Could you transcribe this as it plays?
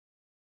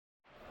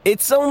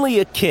It's only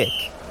a kick,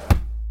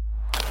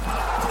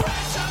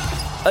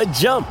 a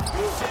jump,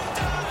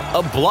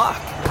 a block.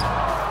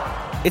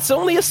 It's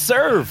only a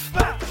serve.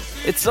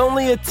 It's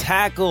only a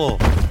tackle,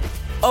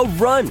 a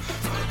run.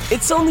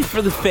 It's only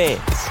for the fans.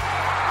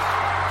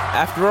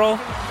 After all,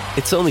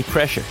 it's only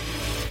pressure.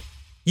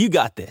 You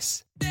got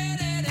this.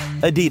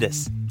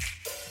 Adidas.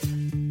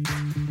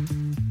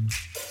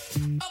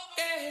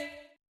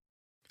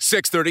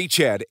 630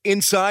 CHED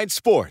Inside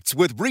Sports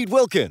with Reed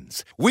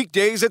Wilkins.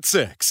 Weekdays at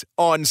 6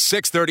 on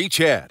 630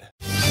 CHED.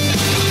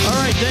 All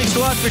right, thanks a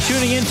lot for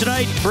tuning in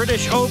tonight.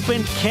 British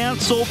Open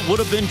canceled. Would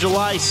have been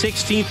July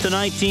 16th to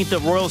 19th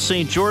at Royal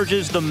St.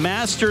 George's. The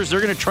Masters, they're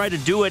going to try to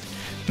do it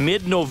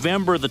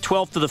mid-November, the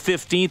 12th to the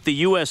 15th. The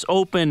U.S.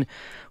 Open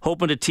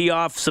hoping to tee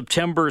off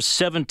September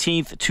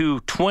 17th to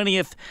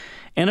 20th.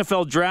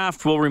 NFL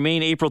Draft will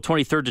remain April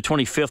 23rd to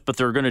 25th, but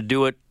they're going to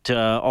do it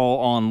all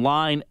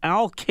online.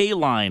 Al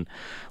Kaline,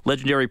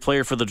 legendary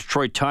player for the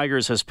Detroit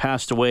Tigers, has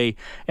passed away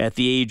at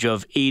the age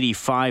of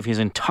 85. His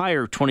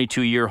entire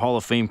 22-year Hall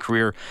of Fame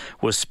career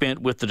was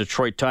spent with the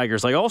Detroit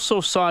Tigers. I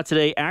also saw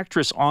today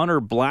actress Honor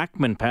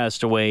Blackman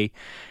passed away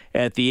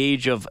at the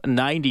age of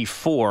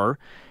 94.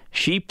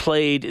 She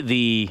played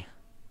the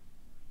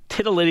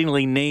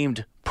titillatingly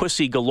named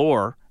Pussy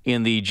Galore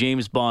in the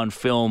James Bond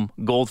film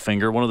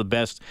Goldfinger, one of the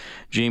best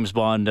James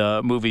Bond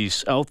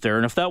movies out there.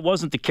 And if that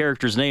wasn't the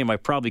character's name, I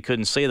probably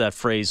couldn't say that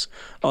phrase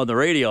on the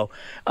radio.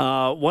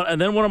 And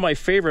then one of my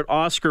favorite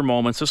Oscar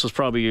moments, this was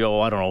probably,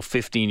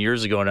 15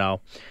 years ago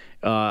now.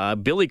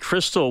 Billy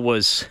Crystal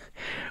was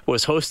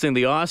hosting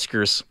the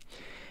Oscars,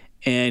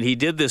 and he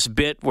did this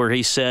bit where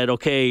he said,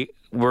 okay,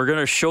 we're going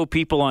to show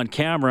people on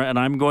camera, and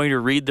I'm going to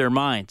read their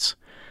minds.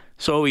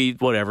 So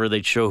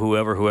they'd show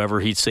whoever,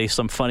 he'd say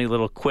some funny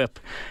little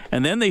quip.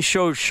 And then they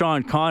showed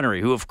Sean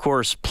Connery, who, of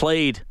course,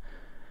 played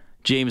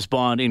James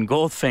Bond in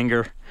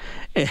Goldfinger.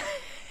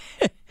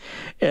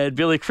 And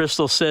Billy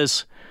Crystal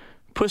says,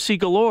 Pussy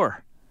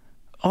Galore.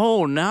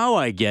 Oh, now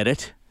I get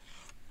it.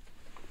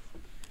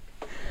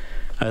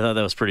 I thought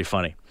that was pretty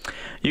funny.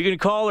 You can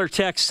call or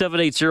text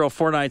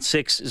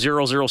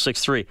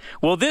 780-496-0063.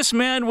 Well, this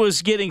man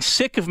was getting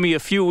sick of me a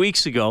few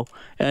weeks ago,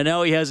 and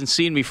now he hasn't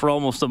seen me for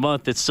almost a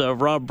month. It's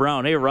Rob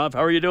Brown. Hey, Rob,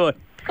 how are you doing?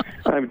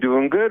 I'm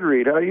doing good,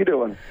 Reed. How are you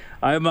doing?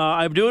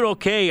 I'm doing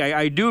okay.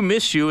 I do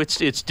miss you.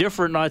 It's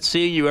different not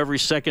seeing you every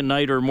second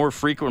night or more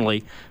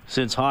frequently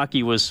since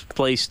hockey was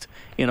placed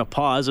in a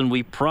pause, and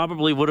we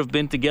probably would have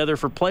been together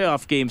for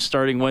playoff games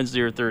starting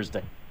Wednesday or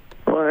Thursday.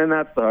 Well, and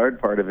that's the hard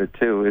part of it,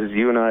 too, is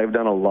you and I have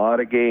done a lot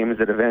of games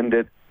that have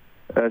ended,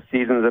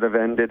 seasons that have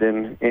ended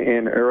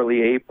in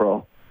early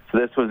April. So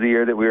this was the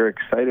year that we were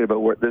excited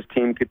about what this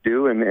team could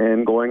do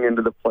and going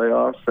into the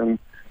playoffs. And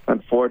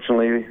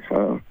unfortunately,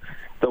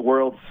 the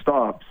world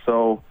stopped.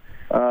 So,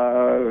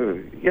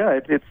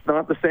 it's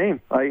not the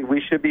same.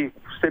 We should be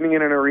sitting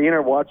in an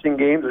arena watching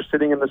games or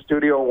sitting in the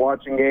studio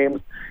watching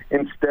games.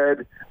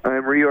 Instead,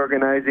 I'm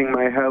reorganizing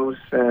my house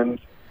and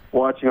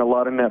watching a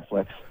lot of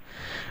Netflix.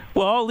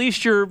 Well, at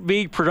least you're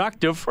being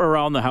productive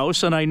around the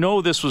house, and I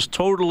know this was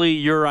totally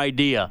your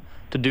idea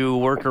to do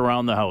work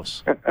around the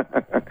house.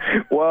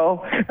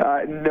 Well,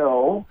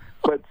 no,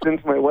 but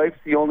since my wife's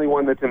the only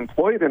one that's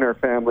employed in her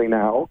family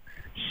now,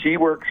 she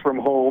works from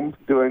home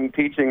doing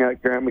teaching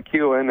at Grant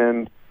MacEwan,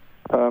 and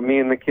me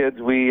and the kids,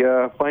 we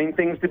find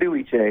things to do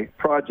each day,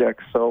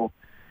 projects. So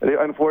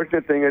the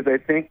unfortunate thing is I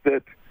think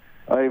that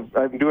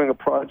I'm doing a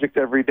project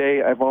every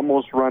day. I've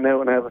almost run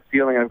out, and I have a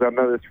feeling I've got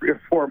another 3 or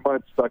 4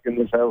 months stuck in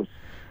this house.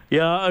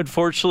 Yeah,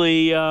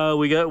 unfortunately,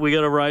 we got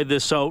to ride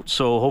this out.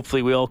 So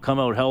hopefully we all come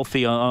out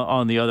healthy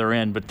on the other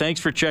end. But thanks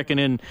for checking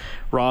in,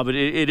 Rob.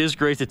 It is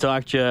great to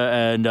talk to you,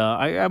 and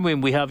I mean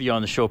we have you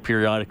on the show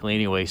periodically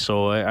anyway.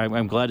 So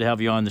I'm glad to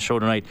have you on the show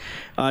tonight.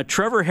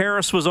 Trevor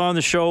Harris was on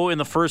the show in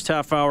the first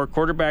half hour,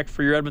 quarterback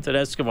for your Edmonton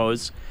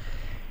Eskimos.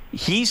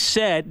 He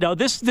said, now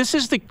this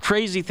is the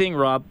crazy thing,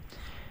 Rob.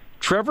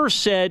 Trevor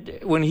said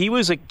when he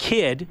was a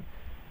kid,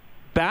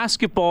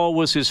 basketball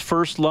was his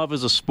first love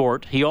as a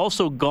sport. He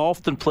also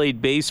golfed and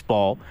played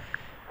baseball,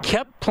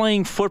 kept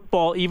playing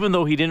football even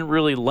though he didn't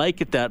really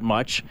like it that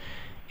much.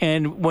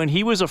 And when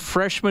he was a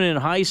freshman in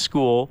high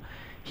school,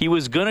 he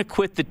was going to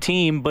quit the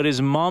team, but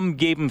his mom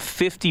gave him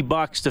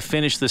 $50 to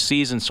finish the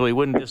season so he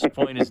wouldn't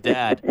disappoint his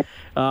dad.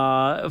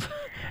 Now,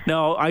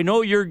 I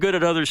know you're good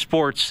at other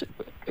sports.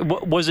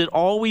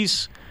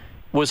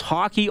 Was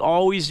hockey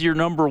always your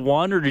number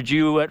one, or did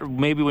you,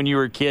 maybe when you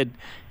were a kid,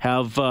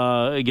 have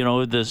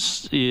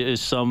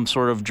some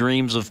sort of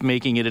dreams of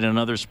making it in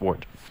another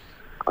sport?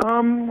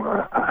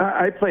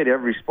 I played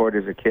every sport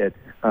as a kid.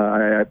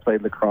 I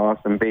played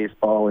lacrosse and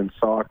baseball and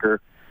soccer,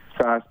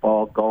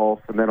 fastball, golf,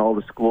 and then all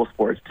the school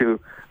sports too.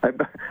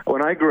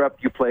 When I grew up,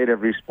 you played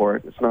every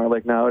sport. It's not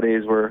like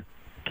nowadays where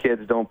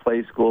kids don't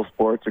play school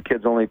sports or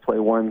kids only play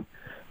one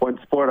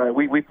sport.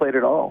 We played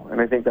it all, and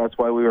I think that's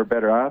why we were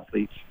better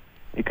athletes,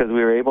 because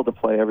we were able to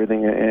play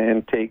everything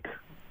and take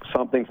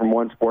something from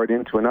one sport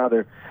into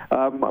another.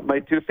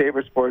 My two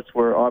favorite sports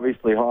were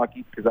obviously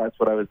hockey, because that's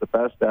what I was the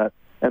best at,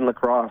 and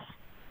lacrosse.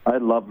 I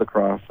love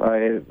lacrosse.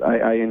 I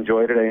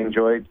enjoyed it. I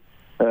enjoyed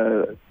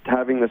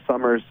having the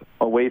summers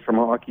away from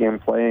hockey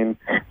and playing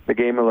the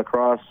game of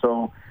lacrosse.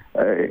 So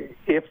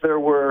if there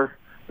were,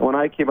 when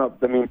I came up,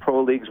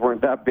 pro leagues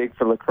weren't that big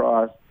for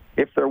lacrosse.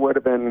 If there would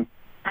have been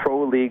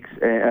pro leagues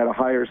at a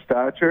higher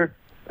stature,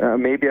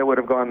 maybe I would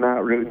have gone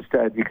that route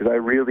instead, because I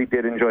really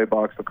did enjoy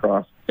box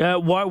lacrosse.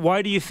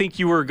 Why do you think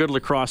you were a good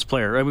lacrosse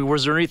player? I mean,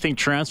 was there anything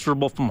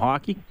transferable from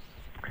hockey?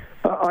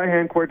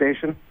 Eye-hand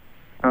coordination.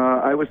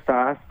 I was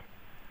fast.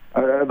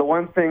 The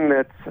one thing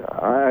that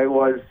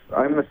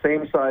I'm the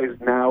same size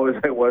now as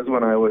I was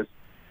when I was,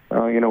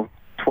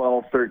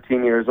 12,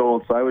 13 years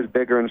old. So I was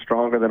bigger and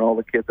stronger than all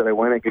the kids that I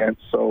went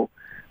against. So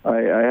I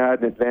had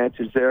an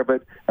advantage there.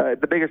 But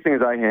the biggest thing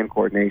is eye-hand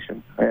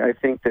coordination. I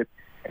think that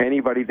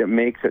anybody that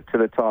makes it to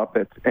the top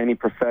at any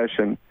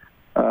profession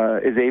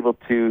is able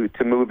to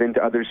move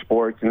into other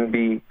sports and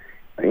be,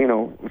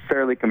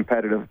 fairly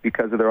competitive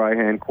because of their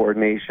eye-hand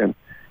coordination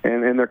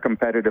and their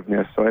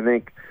competitiveness. So I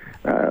think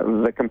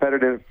the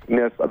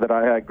competitiveness that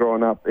I had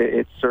growing up,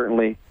 it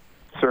certainly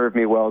served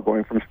me well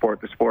going from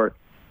sport to sport.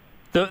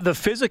 The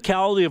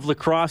physicality of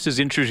lacrosse is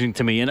interesting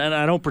to me, and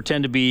I don't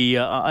pretend to be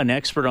an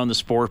expert on the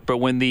sport, but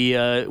when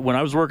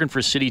I was working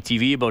for City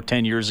TV about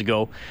 10 years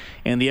ago,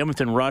 and the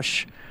Edmonton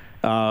Rush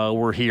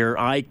were here,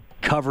 I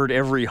covered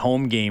every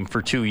home game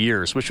for 2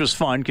 years, which was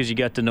fun because you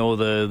got to know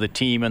the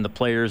team and the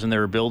players and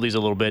their abilities a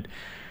little bit.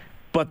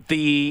 But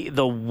the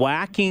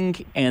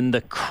whacking and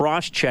the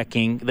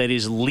cross-checking that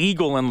is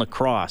legal in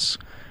lacrosse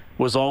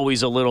was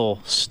always a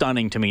little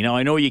stunning to me. Now,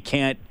 I know you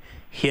can't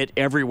hit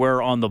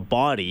everywhere on the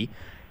body,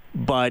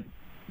 but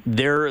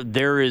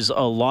there is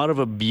a lot of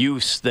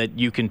abuse that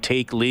you can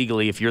take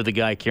legally if you're the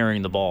guy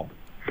carrying the ball.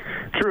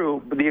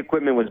 True, but the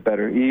equipment was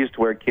better. You used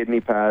to wear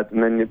kidney pads,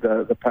 and then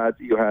the pads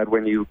that you had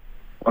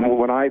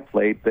when I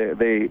played,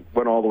 they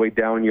went all the way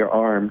down your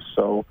arms.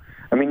 So,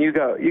 you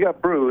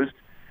got bruised,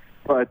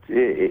 but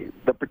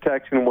the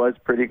protection was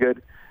pretty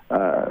good.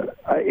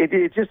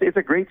 It's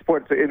a great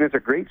sport, and it's a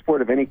great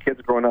sport of any kids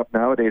growing up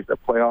nowadays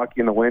that play hockey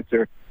in the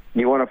winter.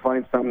 You want to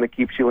find something that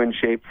keeps you in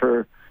shape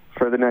for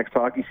the next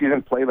hockey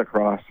season, play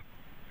lacrosse.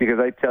 Because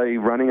I tell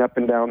you, running up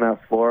and down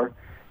that floor,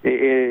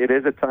 it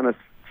is a ton of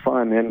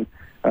fun. And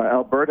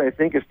Alberta, I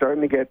think, is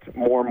starting to get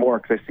more and more,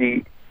 because I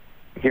see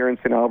here in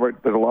St. Albert,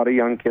 there's a lot of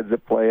young kids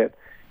that play it.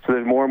 So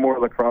there's more and more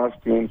lacrosse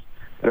teams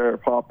that are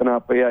popping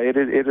up. But yeah, it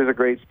is a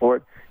great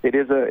sport.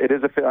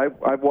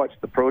 I've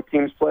watched the pro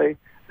teams play.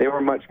 They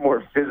were much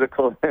more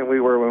physical than we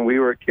were when we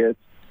were kids.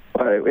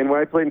 And when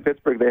I played in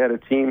Pittsburgh, they had a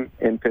team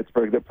in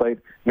Pittsburgh that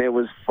played, and it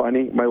was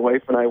funny. My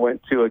wife and I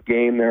went to a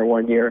game there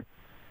one year,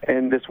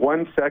 and this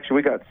one section,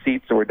 we got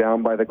seats that were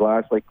down by the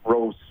glass, like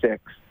row 6.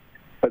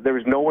 But there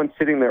was no one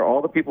sitting there.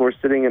 All the people were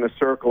sitting in a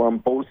circle on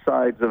both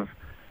sides of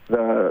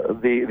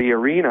the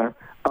arena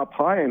up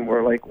high, and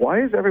we're like,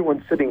 why is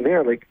everyone sitting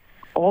there? Like,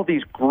 all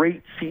these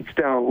great seats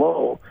down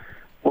low.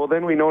 Well,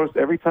 then we noticed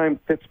every time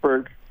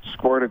Pittsburgh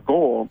scored a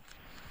goal,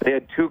 they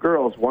had 2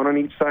 girls, one on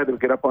each side, that would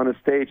get up on a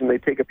stage, and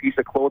they'd take a piece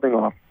of clothing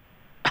off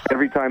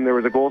every time there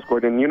was a goal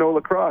scored. And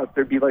lacrosse,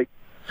 there'd be like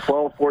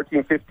 12,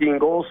 14, 15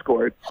 goals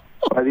scored.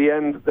 By the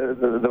end,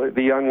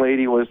 the young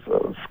lady was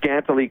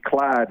scantily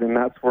clad, and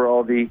that's where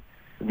all the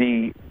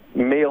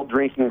male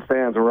drinking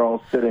fans were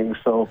all sitting.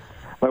 So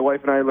my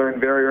wife and I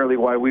learned very early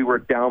why we were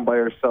down by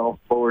ourselves,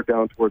 lower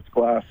down towards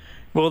glass.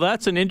 Well,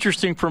 that's an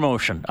interesting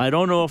promotion. I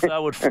don't know if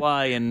that would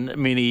fly in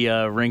many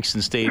rinks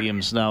and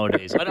stadiums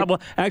nowadays.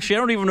 Actually, I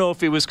don't even know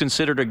if it was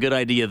considered a good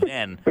idea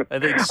then.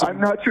 I'm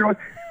not sure.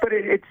 But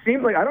it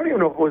seemed like, I don't even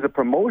know if it was a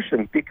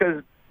promotion,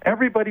 because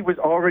everybody was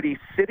already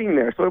sitting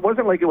there. So it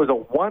wasn't like it was a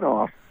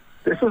one-off.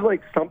 This was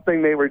like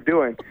something they were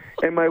doing.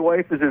 And my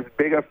wife is as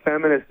big a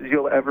feminist as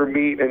you'll ever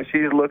meet, and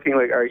she's looking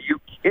like, are you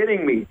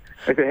kidding me?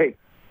 I said, hey,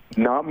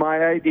 not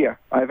my idea.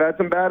 I've had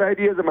some bad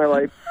ideas in my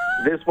life.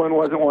 This one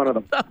wasn't one of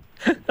them.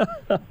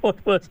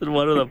 What wasn't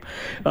one of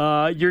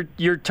them?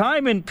 Your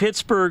time in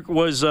Pittsburgh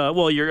was,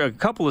 you're a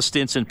couple of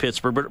stints in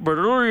Pittsburgh, but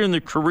earlier in the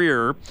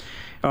career,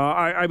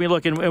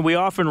 look, and we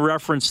often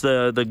reference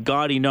the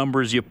gaudy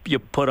numbers you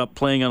put up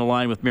playing on a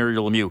line with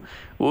Mario Lemieux.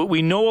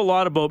 We know a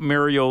lot about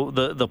Mario,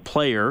 the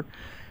player.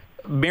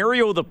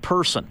 Mario, the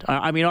person.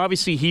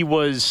 Obviously he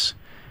was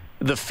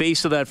the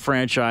face of that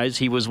franchise.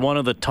 He was one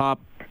of the top,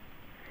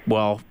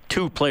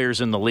 2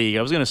 players in the league.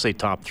 I was going to say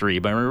top 3,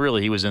 but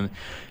really he was in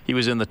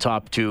the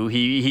top 2.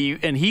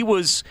 He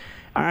was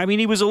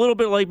a little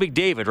bit like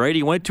McDavid, right?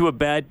 He went to a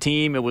bad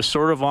team. It was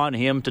sort of on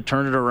him to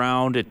turn it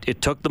around.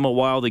 It took them a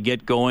while to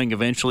get going.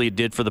 Eventually it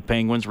did for the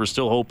Penguins. We're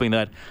still hoping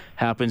that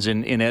happens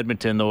in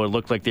Edmonton, though it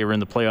looked like they were in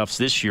the playoffs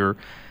this year.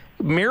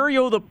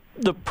 Mario,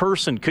 the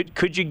person,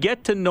 could you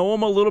get to know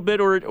him a little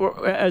bit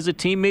or as a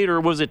teammate, or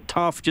was it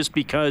tough just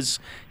because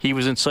he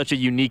was in such a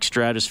unique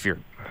stratosphere?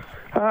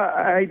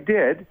 I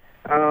did.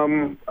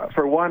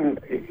 For one,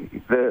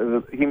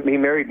 he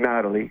married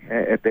Natalie.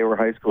 They were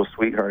high school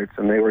sweethearts,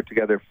 and they were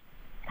together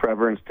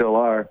forever and still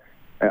are.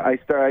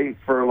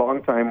 For a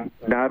long time,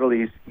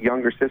 Natalie's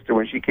younger sister,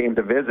 when she came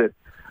to visit,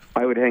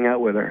 I would hang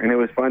out with her. And it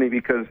was funny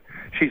because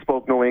she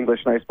spoke no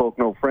English and I spoke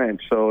no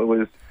French. So it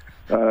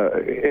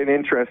an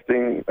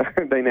interesting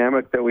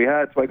dynamic that we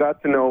had. So I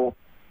got to know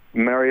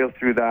Mario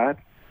through that.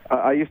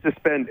 I used to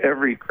spend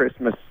every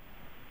Christmas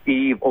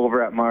Eve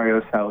over at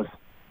Mario's house.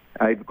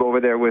 I'd go over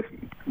there with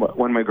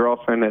when my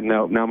girlfriend and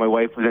now my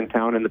wife was in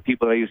town, and the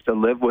people I used to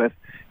live with,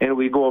 and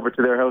we'd go over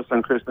to their house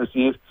on Christmas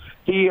Eve.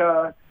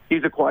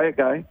 He's a quiet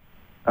guy.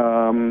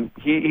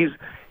 He's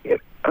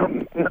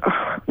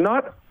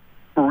not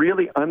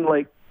really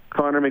unlike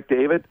Connor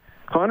McDavid.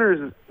 Connor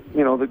is,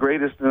 the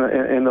greatest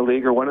in the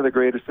league, or one of the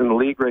greatest in the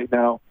league right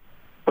now,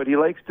 but he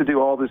likes to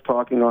do all this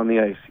talking on the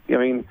ice. I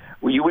mean,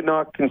 you would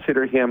not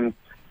consider him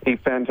a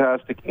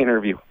fantastic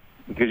interview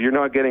because you're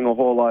not getting a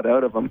whole lot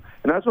out of him.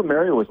 And that's what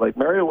Mario was like.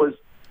 Mario was,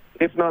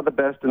 if not the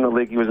best in the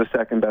league, he was the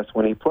second best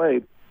when he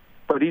played,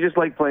 but he just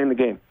liked playing the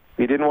game.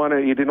 He didn't want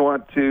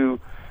to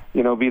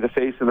be the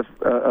face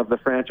of the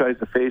franchise,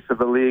 the face of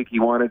the league. He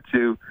wanted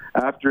to,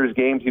 after his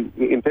games,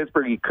 in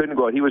Pittsburgh, he couldn't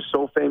go out. He was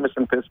so famous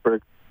in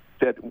Pittsburgh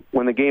that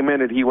when the game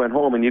ended, he went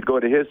home, and you'd go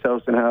to his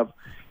house and have,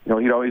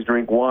 he'd always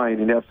drink wine,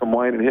 and he'd have some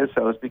wine at his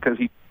house because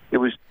it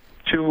was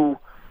too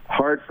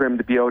hard for him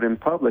to be out in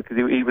public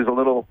because he was a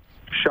little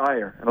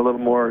shyer and a little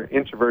more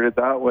introverted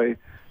that way,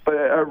 but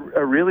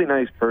a really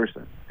nice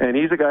person. And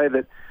he's a guy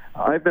that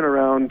I've been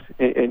around,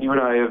 and you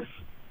and I have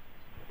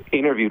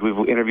interviewed.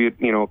 We've interviewed,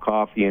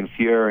 Coffey and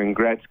Fuhr and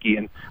Gretzky,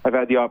 and I've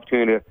had the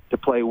opportunity to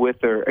play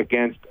with or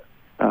against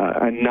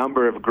a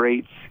number of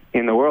greats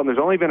in the world. And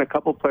there's only been a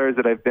couple players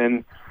that I've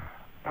been,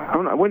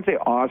 I wouldn't say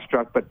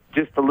awestruck, but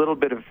just a little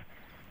bit of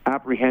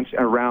apprehension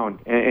around.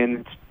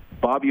 And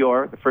Bobby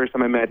Orr, the first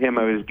time I met him,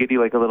 I was giddy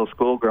like a little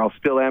schoolgirl.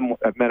 Still am.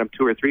 I've met him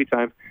 2 or 3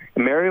 times.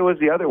 And Mario was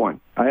the other one.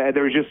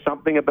 There was just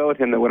something about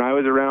him that when I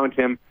was around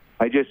him,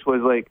 I just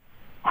was like,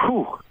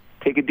 whew,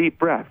 take a deep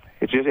breath.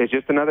 It's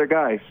just another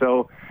guy.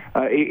 So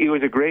he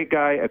was a great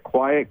guy, a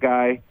quiet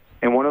guy,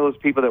 and one of those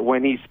people that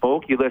when he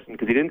spoke, you listened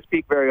because he didn't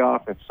speak very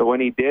often. So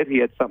when he did, he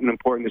had something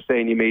important to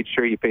say, and you made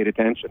sure you paid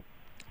attention.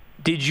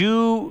 Did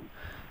you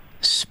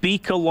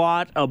speak a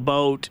lot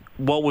about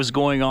what was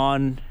going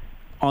on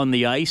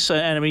the ice?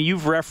 And I mean,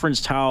 you've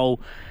referenced how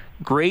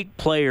great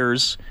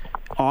players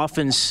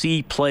often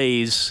see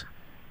plays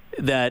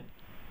that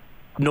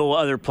no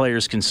other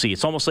players can see.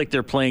 It's almost like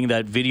they're playing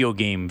that video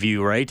game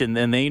view, right? And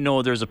then they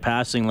know there's a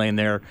passing lane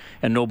there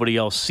and nobody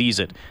else sees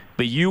it.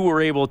 But you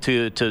were able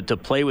to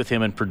play with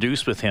him and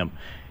produce with him.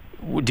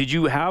 Did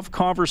you have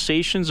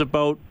conversations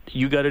about,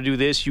 you got to do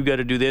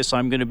this,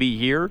 I'm going to be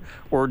here?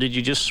 Or did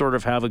you just sort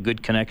of have a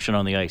good connection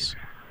on the ice?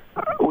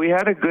 We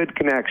had a good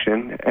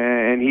connection,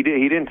 and he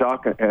didn't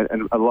talk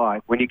a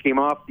lot. When you came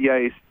off the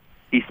ice,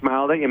 he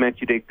smiled at you, meant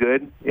you did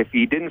good. If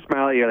he didn't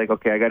smile at you, you're like,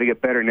 okay, I got to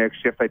get better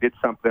next shift. I did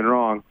something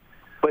wrong.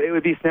 But it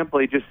would be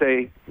simply just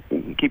say,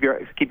 keep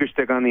your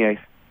stick on the ice.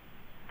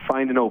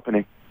 Find an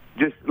opening.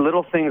 Just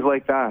little things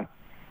like that.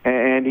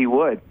 And he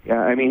would.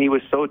 I mean, he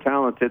was so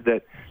talented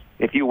that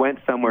if you went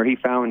somewhere, he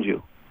found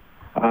you.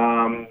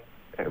 There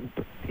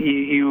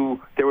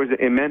was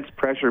immense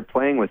pressure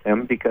playing with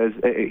him because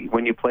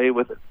when you play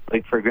with,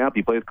 like, for example,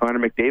 you play with Connor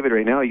McDavid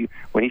right now,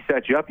 when he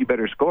sets you up, you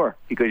better score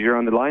because you're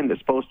on the line that's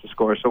supposed to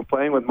score. So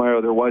playing with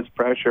Mario, there was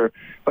pressure.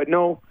 But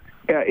no,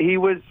 he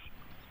was...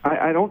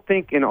 I don't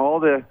think in all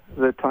the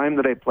time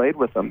that I played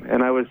with him,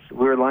 and we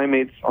were line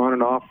mates on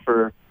and off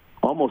for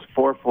almost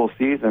 4 full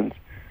seasons,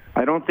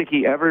 I don't think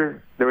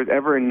there was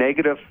ever a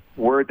negative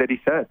word that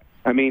he said.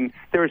 I mean,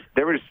 there was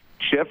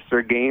shifts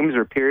or games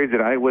or periods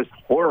that I was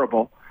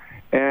horrible,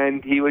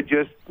 and he would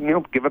just,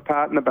 give a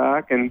pat in the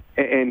back and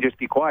just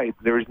be quiet.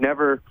 There was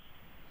never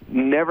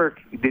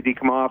did he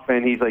come off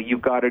and he's like,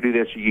 you've got to do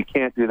this or you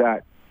can't do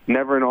that.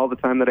 Never in all the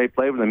time that I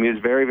played with him. He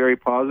was very, very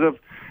positive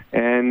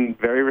and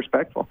very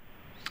respectful.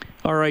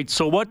 All right,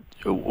 so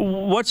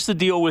what's the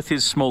deal with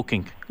his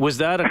smoking? Was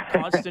that a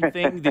constant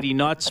thing? Did he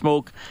not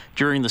smoke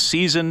during the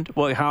season?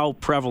 Well, how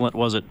prevalent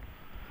was it?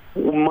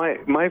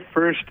 My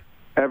first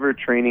ever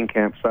training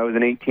camp, so I was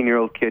an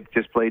 18-year-old kid,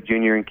 just played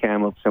junior in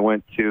Kamloops and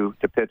went to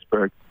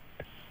Pittsburgh.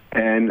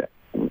 And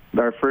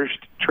our first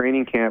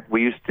training camp,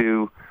 we used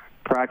to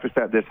practice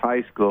at this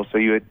high school. So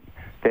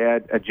they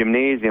had a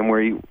gymnasium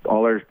where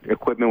all our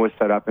equipment was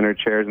set up in our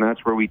chairs, and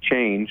that's where we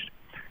changed.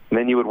 And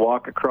then you would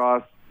walk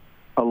across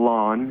a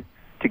lawn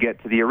to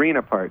get to the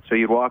arena part. So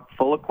you'd walk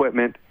full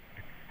equipment,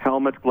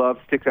 helmets, gloves,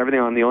 sticks,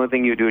 everything on. The only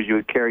thing you would do is you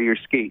would carry your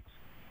skates.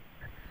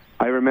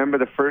 I remember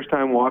the first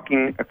time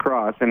walking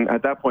across, and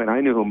at that point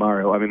I knew who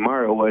Mario. I mean,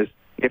 Mario was,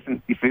 if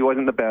he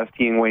wasn't the best,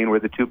 he and Wayne were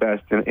the 2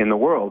 best in the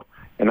world.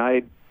 And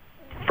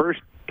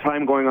first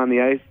time going on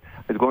the ice,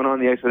 I was going on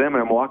the ice with him,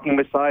 and I'm walking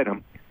beside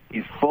him.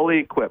 He's fully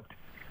equipped.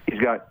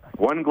 He's got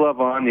one glove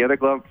on, the other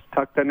glove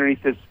tucked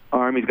underneath his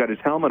arm. He's got his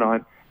helmet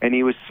on, and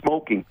he was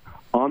smoking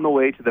on the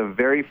way to the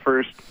very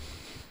first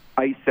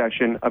ice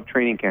session of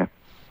training camp.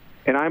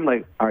 And I'm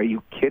like, are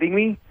you kidding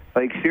me?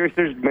 Like,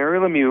 seriously, there's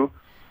Mario Lemieux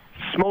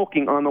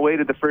smoking on the way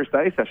to the first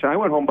ice session. I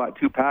went home, bought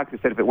 2 packs,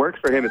 and said, if it works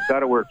for him, it's got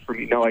to work for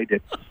me. No, I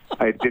did.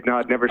 I did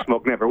not, never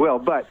smoke, never will.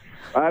 But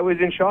I was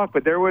in shock.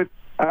 But there was,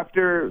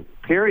 after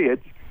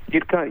periods,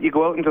 you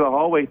go out into the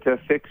hallway to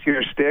fix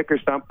your stick or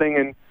something,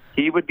 and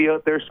he would be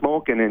out there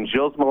smoking, and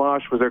Gilles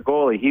Meloche was our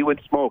goalie. He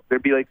would smoke.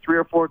 There'd be like 3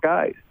 or 4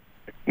 guys.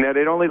 Now,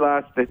 they'd only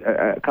last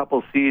a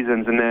couple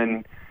seasons, and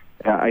then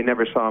I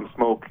never saw him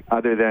smoke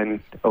other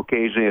than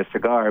occasionally a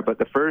cigar. But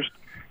the first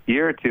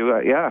year or two,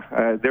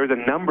 there was a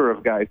number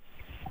of guys.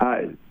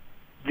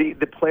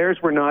 The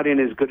players were not in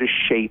as good a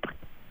shape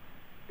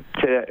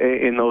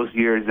in those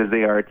years as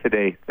they are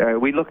today.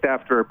 We looked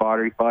after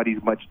our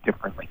bodies much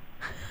differently.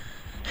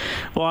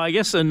 Well, I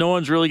guess no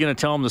one's really going to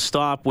tell him to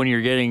stop when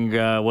you're getting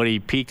he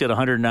peaked at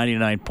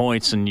 199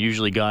 points and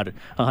usually got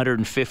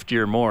 150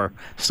 or more.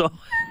 So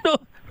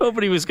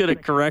nobody was going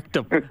to correct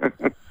him.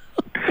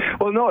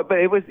 Well, no, but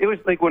it was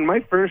like when my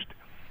first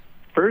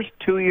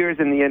 2 years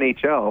in the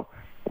NHL,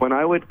 when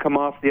I would come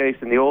off the ice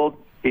in the old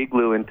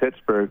igloo in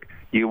Pittsburgh,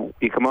 you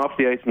come off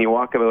the ice and you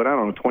walk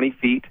about 20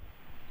 feet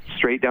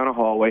straight down a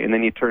hallway, and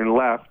then you turn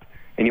left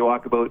and you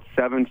walk about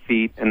 7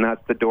 feet, and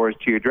that's the doors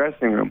to your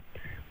dressing room.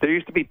 There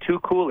used to be 2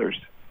 coolers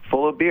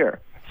full of beer.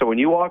 So when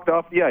you walked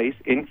off the ice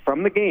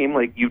from the game,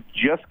 like you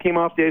just came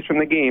off the ice from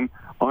the game,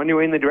 on your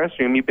way in the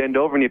dressing room, you bend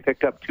over and you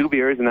picked up 2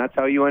 beers, and that's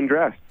how you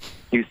undressed.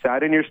 You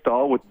sat in your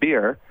stall with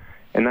beer,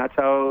 and that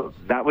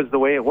was the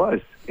way it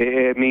was.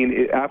 I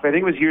think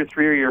it was year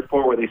 3 or year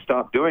 4 where they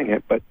stopped doing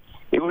it, but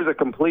it was a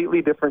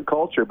completely different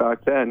culture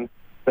back then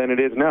than it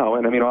is now.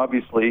 And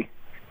obviously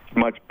it's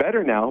much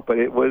better now, but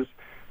it was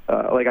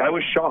I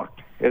was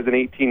shocked as an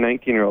 18,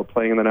 19-year-old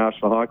playing in the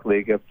National Hockey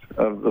League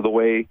of the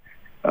way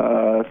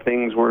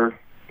things were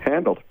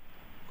handled.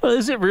 Well,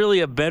 is it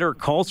really a better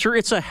culture?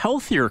 It's a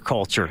healthier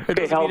culture.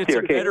 Okay, healthier.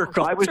 It's a better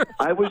culture.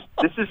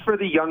 This is for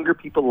the younger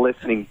people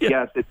listening. Yeah.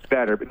 Yes, it's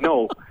better. But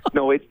no,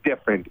 it's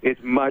different.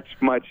 It's much,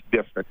 much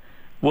different.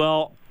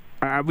 Well,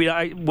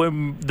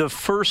 when the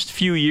first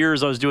few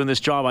years I was doing this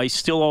job, I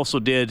still also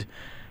did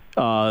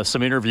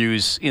some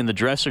interviews in the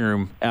dressing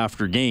room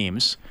after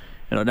games.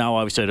 Now,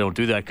 obviously, I don't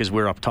do that because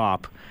we're up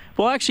top.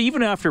 Well, actually,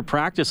 even after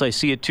practice, I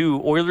see it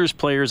too. Oilers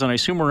players, and I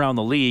assume around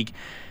the league,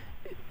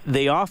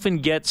 they often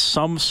get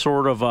some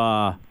sort of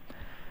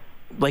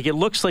it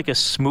looks like a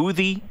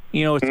smoothie.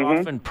 It's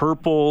often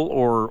purple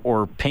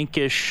or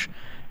pinkish,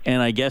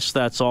 and I guess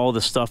that's all the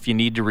stuff you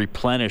need to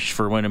replenish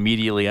for when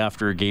immediately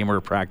after a game or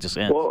a practice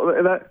ends. Well,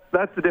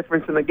 that's the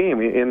difference in the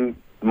game. In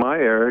my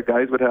era,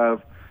 guys would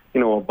have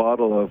a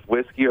bottle of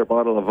whiskey or a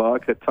bottle of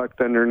vodka tucked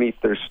underneath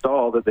their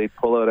stall that they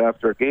pull out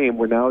after a game,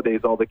 where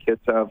nowadays all the kids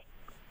have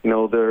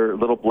their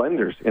little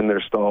blenders in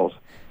their stalls.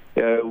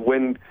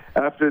 When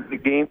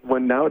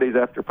nowadays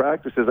after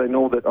practices, I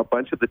know that a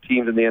bunch of the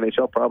teams in the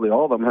NHL, probably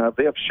all of them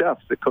they have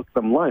chefs that cook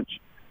them lunch.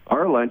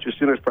 Our lunch, as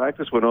soon as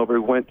practice went over,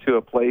 we went to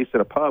a place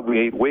at a pub. We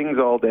ate wings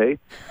all day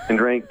and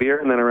drank beer,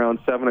 and then around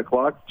 7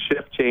 o'clock,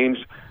 shift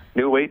changed.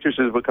 New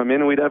waitresses would come in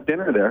and we'd have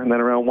dinner there, and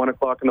then around 1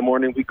 o'clock in the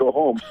morning we'd go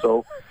home.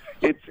 So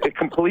it's a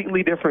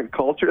completely different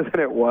culture than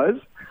it was.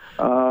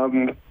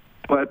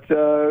 But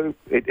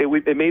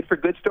it made for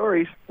good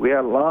stories. We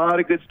had a lot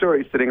of good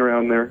stories sitting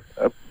around there,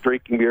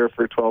 drinking beer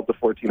for 12 to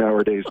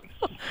 14-hour days.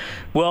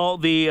 Well,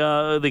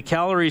 the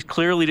calories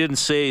clearly didn't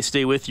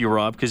stay with you,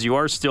 Rob, because you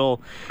are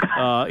still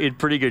in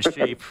pretty good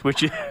shape.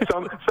 Which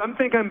some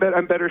think I'm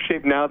better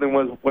shape now than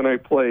was when I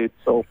played.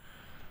 So.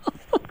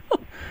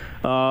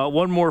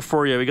 One more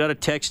for you. We got a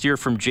text here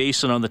from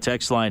Jason on the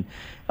text line.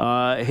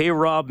 Hey,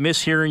 Rob,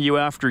 miss hearing you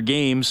after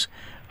games.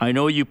 I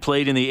know you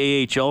played in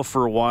the AHL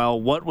for a while.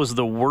 What was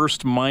the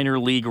worst minor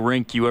league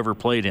rink you ever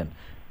played in?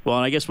 Well,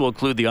 and I guess we'll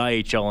include the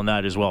IHL in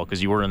that as well,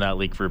 because you were in that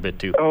league for a bit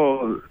too.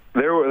 Oh,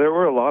 there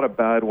were a lot of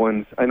bad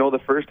ones. I know the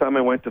first time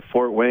I went to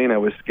Fort Wayne, I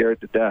was scared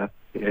to death.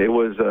 It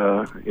was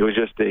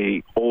just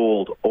a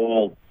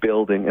old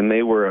building, and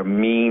they were a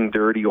mean,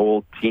 dirty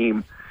old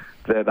team.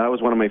 That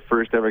was one of my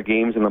first ever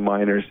games in the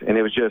minors, and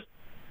it was just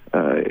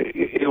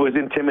it was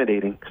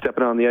intimidating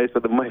stepping on the ice.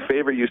 But my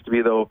favorite used to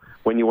be though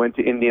when you went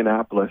to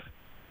Indianapolis.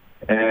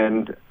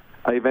 And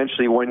I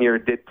eventually one year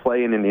did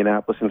play in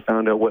Indianapolis and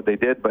found out what they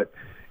did. But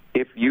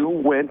if you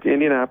went to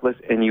Indianapolis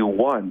and you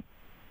won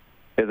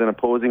as an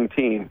opposing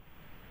team,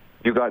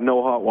 you got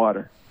no hot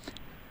water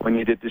when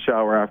you did the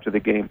shower after the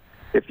game.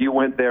 If you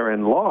went there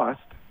and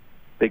lost,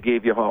 they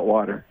gave you hot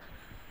water.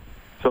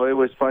 So it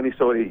was funny.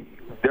 So I think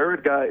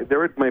it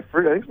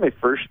was my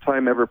first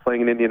time ever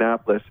playing in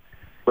Indianapolis.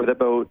 With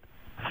about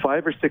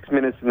 5 or 6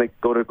 minutes and they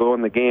go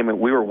in the game, and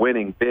we were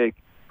winning big.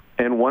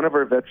 And one of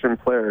our veteran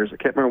players, I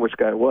can't remember which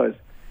guy it was,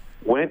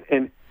 went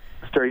and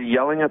started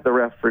yelling at the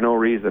ref for no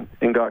reason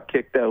and got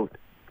kicked out.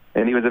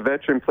 And he was a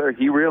veteran player.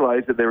 He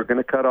realized that they were going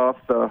to cut off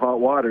the hot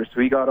water,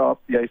 so he got off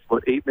the ice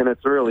about 8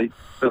 minutes early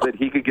so that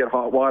he could get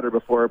hot water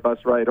before a bus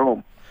ride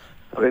home.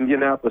 So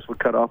Indianapolis would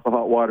cut off the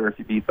hot water if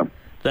you beat them.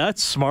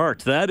 That's smart.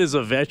 That is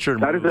a veteran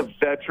move. That is a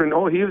veteran.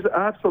 Oh, he was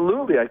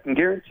absolutely. I can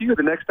guarantee you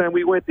the next time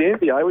we went to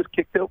Indy, I was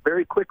kicked out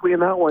very quickly in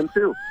that one,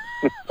 too.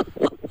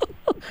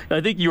 I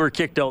think you were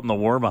kicked out in the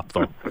warm-up,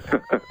 though.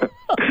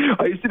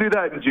 I used to do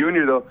that in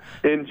junior, though.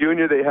 In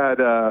junior, they had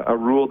a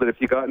rule that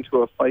if you got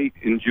into a fight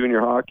in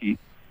junior hockey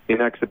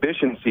in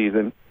exhibition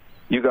season,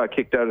 you got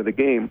kicked out of the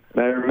game.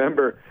 And I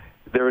remember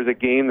there was a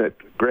game that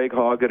Greg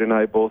Hoggett and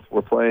I both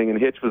were playing, and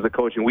Hitch was the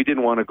coach, and we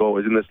didn't want to go.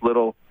 It was in this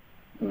little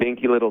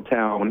dinky little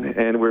town,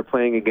 and we're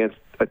playing against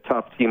a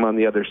tough team on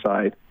the other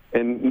side,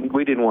 and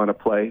we didn't want to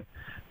play.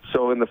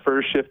 So in the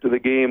first shift of the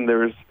game, there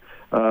was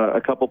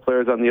a couple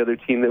players on the other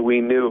team that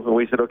we knew, and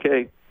we said,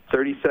 okay,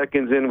 30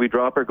 seconds in, we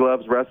drop our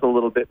gloves, wrestle a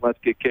little bit, let's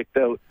get kicked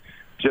out,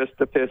 just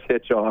to piss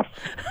Hitch off.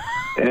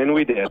 And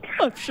we did.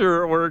 I'm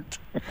sure it worked.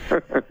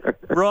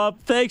 Rob,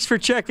 thanks for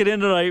checking in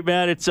tonight,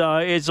 man. It's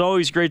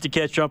always great to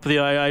catch up with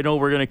you. I know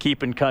we're going to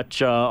keep in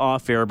touch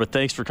off air, but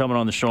thanks for coming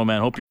on the show,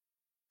 man.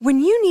 When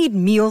you need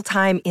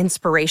mealtime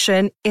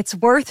inspiration, it's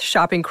worth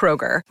shopping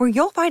Kroger, where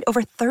you'll find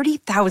over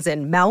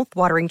 30,000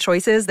 mouth-watering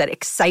choices that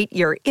excite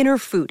your inner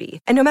foodie.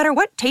 And no matter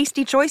what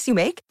tasty choice you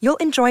make, you'll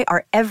enjoy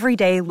our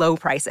everyday low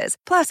prices,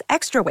 plus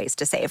extra ways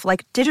to save,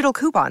 like digital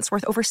coupons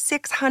worth over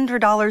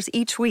 $600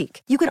 each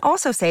week. You can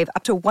also save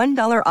up to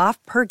 $1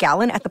 off per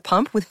gallon at the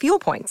pump with fuel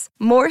points.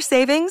 More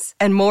savings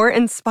and more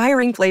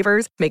inspiring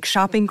flavors make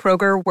shopping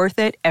Kroger worth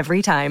it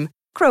every time.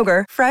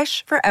 Kroger,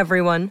 fresh for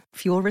everyone.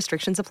 Fuel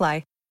restrictions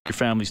apply. Your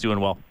family's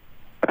doing well.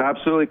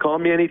 Absolutely. Call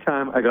me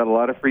anytime. I got a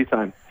lot of free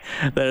time.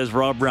 That is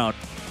Rob Brown.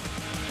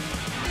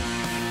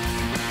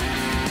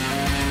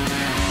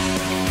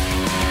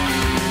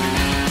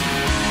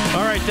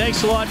 All right,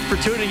 thanks a lot for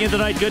tuning in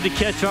tonight. Good to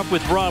catch up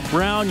with Rob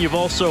Brown. You've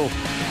also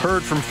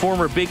heard from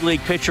former big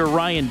league pitcher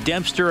Ryan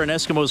Dempster and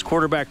Eskimos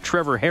quarterback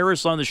Trevor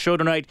Harris on the show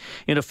tonight.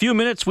 In a few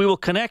minutes, we will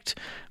connect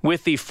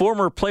with the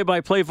former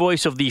play-by-play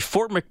voice of the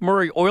Fort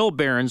McMurray Oil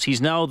Barons.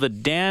 He's now the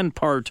Dan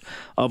part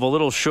of a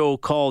little show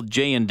called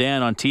Jay and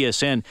Dan on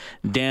TSN.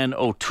 Dan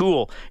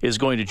O'Toole is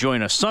going to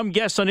join us. Some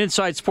guests on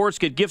Inside Sports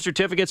get gift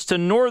certificates to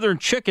Northern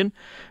Chicken,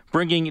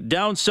 bringing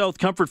down south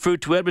comfort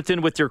food to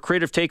Edmonton with their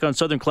creative take on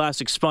Southern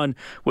classics spun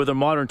with a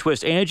modern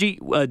twist. Angie,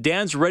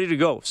 Dan's ready to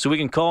go, so we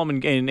can call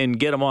him and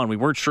get him on. We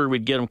weren't sure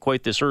we'd get him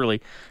quite this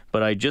early,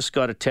 but I just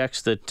got a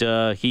text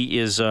that he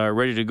is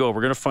ready to go.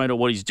 We're going to find out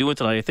what he's doing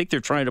tonight. I think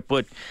they're trying to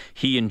put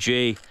he and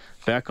Jay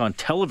back on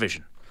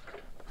television,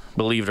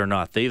 believe it or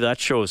not. That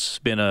show's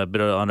been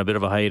on a bit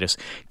of a hiatus.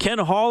 Ken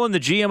Holland, the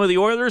GM of the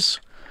Oilers,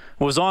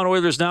 was on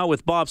Oilers Now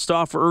with Bob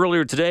Stauffer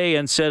earlier today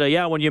and said,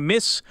 when you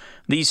miss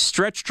these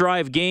stretch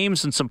drive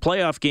games and some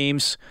playoff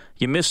games,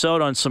 you miss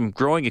out on some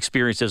growing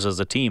experiences as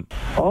a team.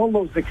 All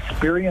those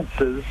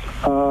experiences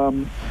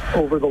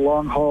over the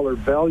long haul are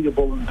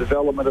valuable in the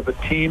development of a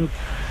team,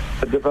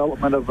 the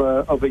development of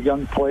a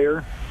young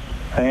player.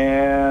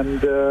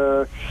 And,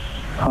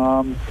 I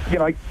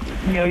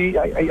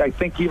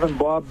think even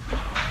Bob,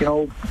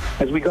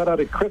 as we got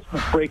out of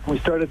Christmas break and we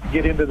started to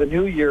get into the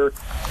new year,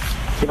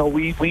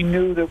 we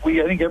knew that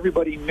I think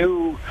everybody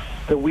knew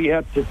that we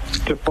had to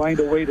find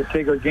a way to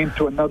take our game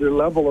to another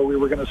level, or we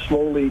were going to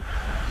slowly,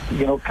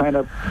 kind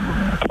of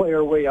play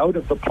our way out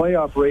of the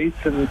playoff race.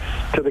 And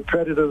to the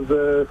credit of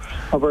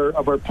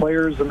our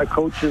players and the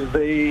coaches,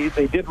 they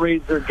did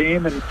raise their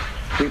game, and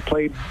we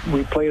played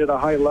at a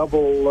high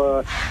level,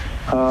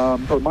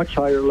 or much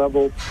higher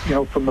level,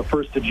 from the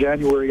 1st of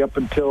January up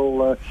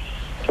until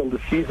the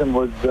season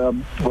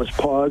was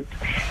paused.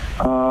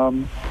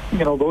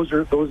 Those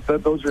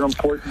are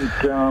important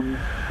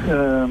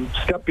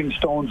stepping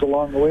stones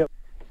along the way.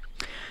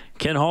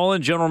 Ken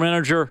Holland, general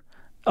manager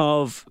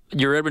of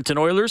your Edmonton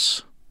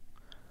Oilers.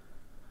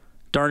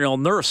 Darnell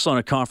Nurse on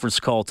a conference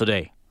call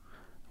today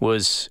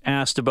was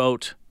asked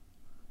about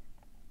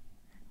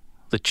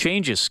the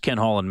changes Ken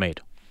Holland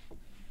made.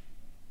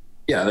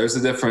 Yeah, there's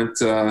a different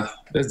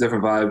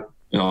vibe.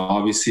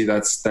 Obviously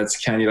that's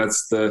Kenny.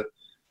 That's the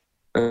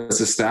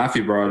staff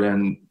he brought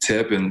in,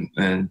 Tip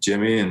and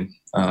Jimmy, and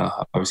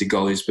obviously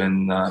Gully's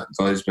been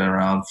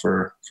around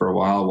for a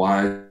while.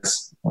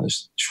 Wise,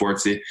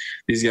 Schwartzy,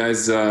 these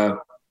guys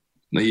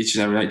each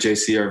and every night.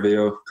 JC, our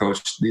video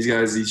coach, these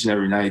guys each and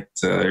every night,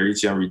 or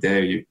each and every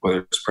day, whether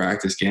it's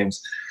practice,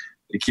 games,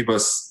 they keep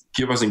us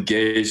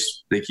engaged.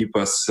 They keep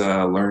us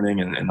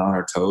learning and on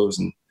our toes.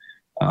 And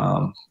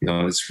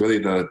it's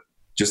really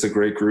just a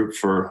great group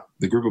for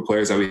the group of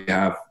players that we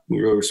have. We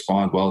really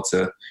respond well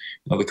to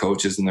the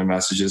coaches and their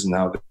messages and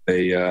how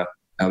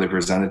they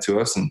present it to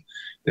us. And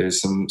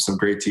there's some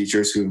great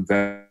teachers who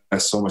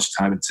invest so much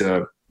time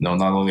into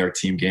not only our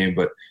team game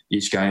but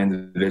each guy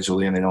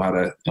individually, and they know how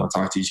to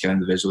talk to each guy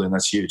individually, and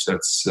that's huge.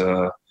 That's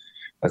a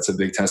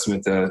big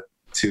testament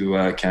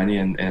to Kenny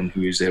and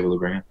who he's able to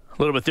bring in.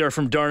 A little bit there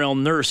from Darnell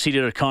Nurse. He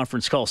did a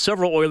conference call.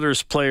 Several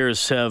Oilers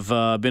players have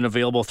been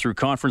available through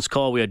conference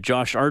call. We had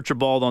Josh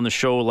Archibald on the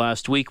show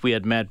last week. We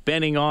had Matt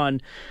Benning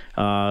on.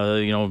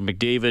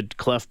 McDavid,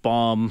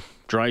 Clefbaum,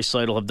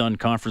 Draisaitl have done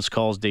conference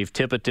calls. Dave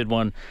Tippett did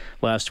one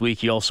last week.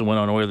 He also went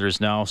on Oilers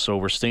Now, so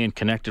we're staying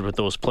connected with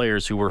those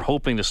players who were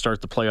hoping to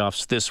start the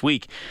playoffs this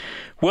week.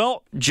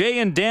 Well, Jay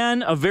and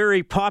Dan, a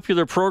very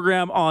popular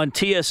program on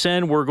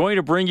TSN. We're going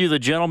to bring you the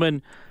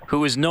gentleman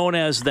who is known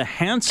as the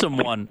handsome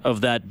one of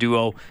that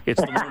duo.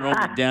 It's the one and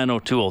only Dan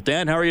O'Toole.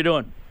 Dan, how are you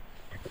doing?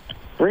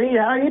 Reed,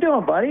 how are you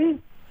doing, buddy?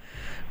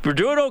 We're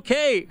doing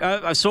okay.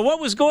 So what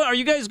was going? Are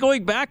you guys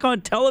going back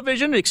on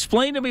television?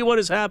 Explain to me what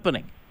is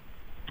happening.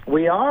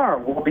 We are.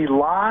 We'll be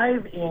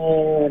live in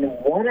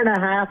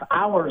 1.5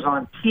 hours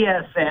on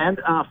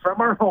TSN from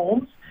our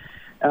homes.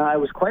 It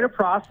was quite a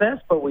process,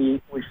 but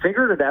we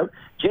figured it out.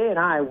 Jay and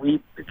I,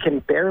 we can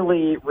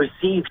barely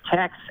receive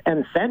texts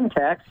and send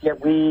texts,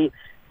 yet we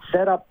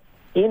set up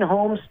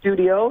in-home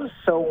studios.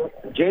 So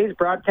Jay's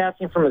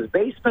broadcasting from his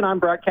basement. I'm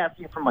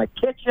broadcasting from my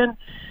kitchen.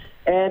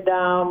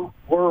 And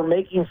we're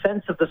making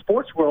sense of the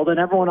sports world. And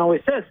everyone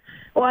always says,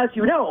 well, as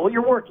you know,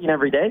 you're working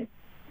every day.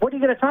 What are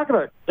you going to talk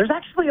about? There's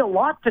actually a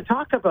lot to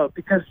talk about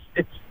because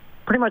it's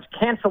pretty much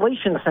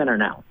cancellation center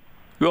now.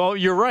 Well,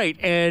 you're right,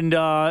 and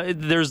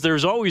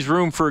there's always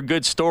room for a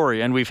good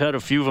story, and we've had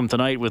a few of them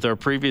tonight with our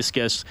previous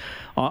guests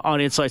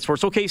on Inside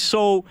Sports. Okay,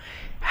 so,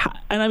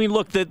 and I mean,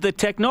 look, the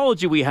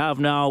technology we have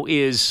now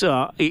is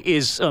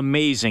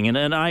amazing,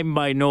 and I'm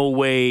by no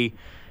way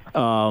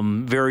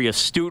very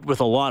astute with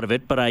a lot of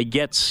it, but I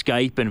get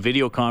Skype and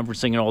video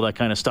conferencing and all that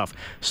kind of stuff.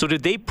 So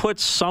did they put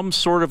some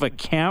sort of a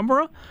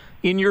camera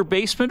in your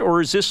basement,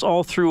 or is this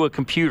all through a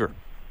computer?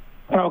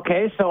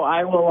 Okay, so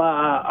I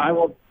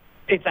will.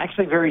 It's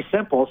actually very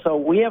simple. So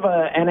we have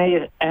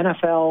an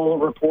NFL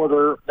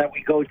reporter that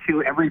we go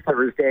to every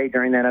Thursday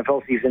during the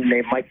NFL season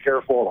named Mike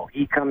Garafolo.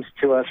 He comes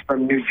to us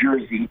from New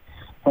Jersey,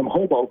 from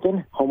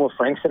Hoboken, home of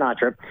Frank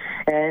Sinatra.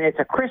 And it's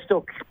a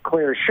crystal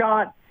clear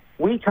shot.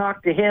 We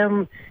talk to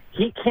him.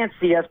 He can't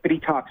see us, but he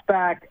talks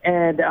back.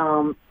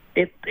 And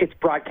it's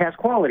broadcast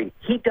quality.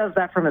 He does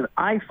that from his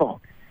iPhone.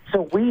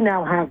 So we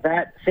now have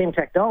that same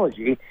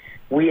technology.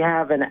 We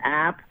have an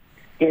app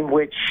in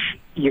which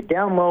you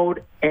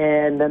download,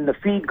 and then the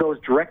feed goes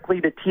directly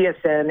to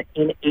TSN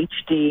in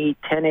HD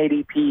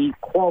 1080p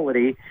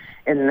quality,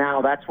 and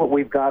now that's what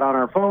we've got on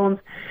our phones.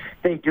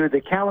 They do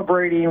the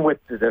calibrating with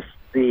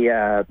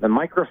the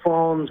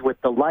microphones, with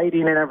the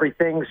lighting and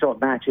everything, so it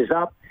matches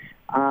up.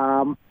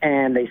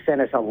 And they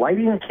send us a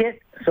lighting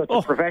kit, so it's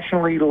a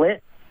professionally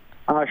lit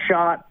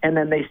shot, and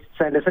then they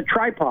send us a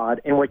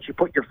tripod in which you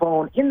put your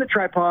phone in the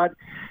tripod,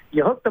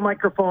 you hook the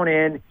microphone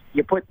in,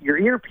 you put your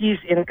earpiece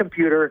in a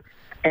computer,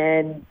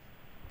 and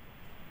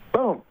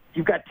boom,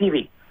 you've got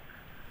TV.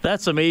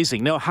 That's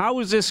amazing. Now, how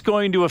is this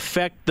going to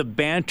affect the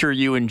banter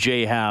you and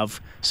Jay have,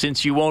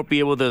 since you won't be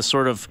able to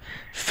sort of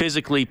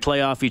physically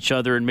play off each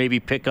other and maybe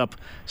pick up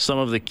some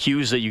of the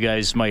cues that you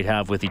guys might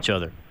have with each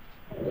other?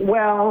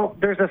 Well,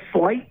 there's a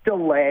slight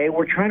delay.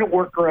 We're trying to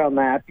work around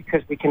that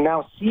because we can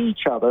now see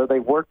each other. They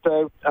worked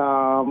out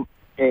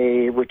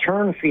a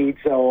return feed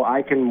so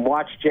I can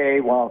watch Jay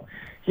while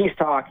he's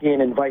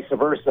talking and vice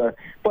versa.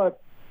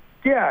 But,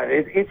 yeah,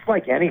 it's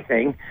like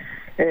anything.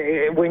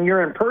 When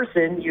you're in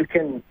person, you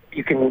can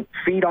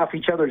feed off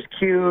each other's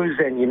cues,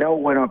 and you know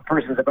when a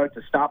person's about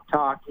to stop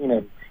talking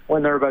and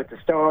when they're about to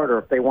start, or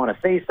if they want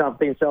to say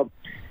something. So,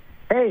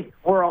 hey,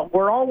 we're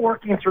all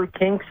working through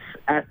kinks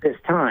at this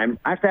time.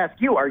 I have to ask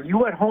you: are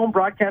you at home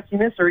broadcasting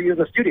this, or are you in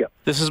the studio?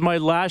 This is my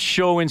last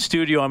show in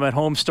studio. I'm at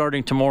home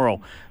starting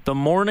tomorrow. The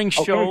morning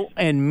show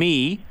and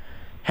me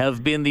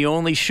have been the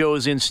only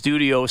shows in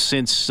studio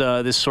since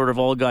this sort of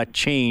all got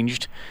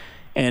changed.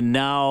 And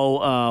now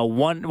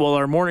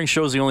our morning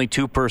show is the only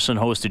two-person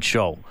hosted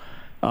show.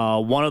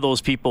 One of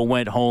those people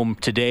went home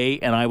today,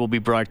 and I will be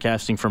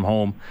broadcasting from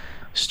home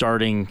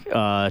starting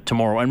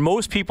tomorrow. And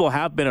most people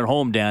have been at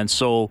home, Dan,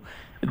 so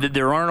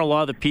there aren't a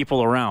lot of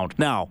people around.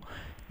 Now,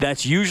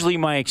 that's usually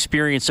my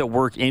experience at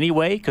work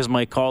anyway, because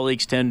my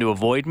colleagues tend to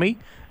avoid me.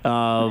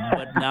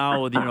 But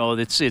now,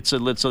 it's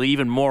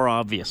even more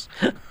obvious.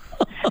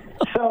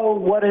 So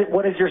what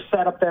is your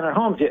setup then at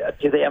home?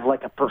 Do they have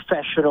like a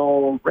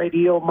professional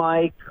radio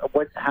mic?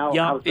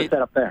 How's the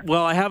setup there?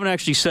 Well, I haven't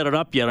actually set it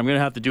up yet. I'm going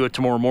to have to do it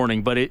tomorrow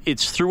morning. But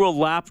it's through a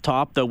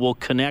laptop that will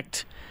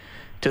connect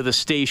to the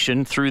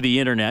station through the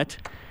internet.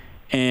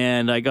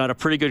 And I got a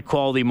pretty good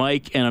quality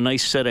mic and a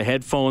nice set of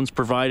headphones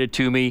provided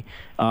to me,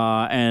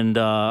 and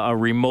a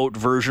remote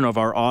version of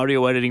our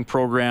audio editing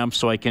program,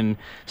 so I can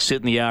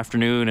sit in the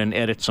afternoon and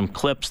edit some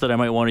clips that I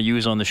might want to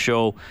use on the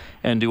show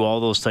and do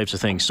all those types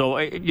of things. So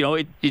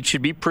it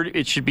should be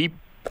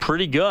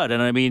pretty good.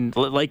 And I mean,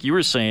 like you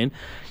were saying,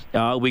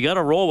 we got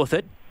to roll with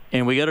it,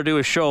 and we got to do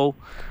a show.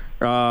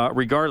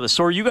 Regardless.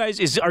 So are you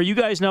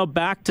guys now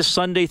back to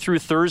Sunday through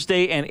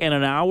Thursday and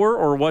an hour,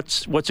 or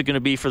what's it going to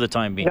be for the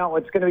time being? No,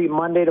 it's going to be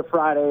Monday to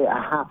Friday, a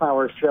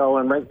half-hour show.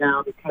 And right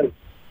now, because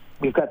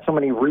we've got so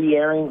many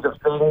re-airings of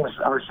things,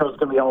 our show's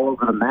going to be all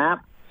over the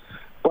map.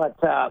 But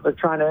they're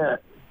trying to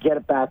get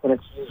it back in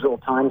its usual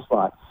time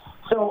slot.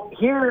 So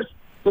there's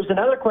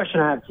another question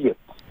I have to you.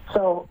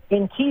 So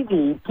in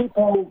TV,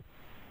 people,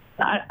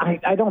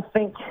 I don't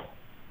think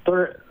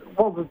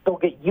they'll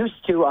get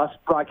used to us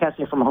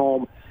broadcasting from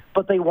home,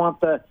 but they want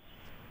to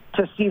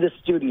see the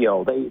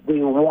studio. They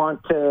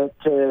want to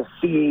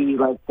see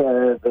like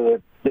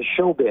the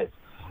showbiz.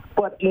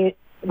 But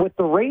with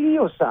the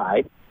radio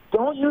side,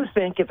 don't you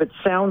think if it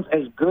sounds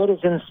as good as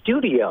in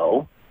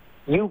studio,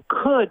 you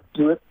could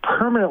do it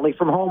permanently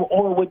from home,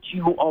 or would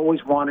you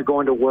always want to go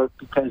into work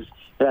because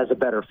it has a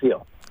better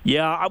feel?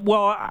 Yeah,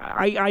 well,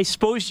 I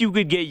suppose you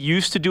could get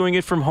used to doing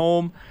it from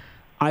home.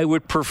 I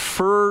would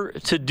prefer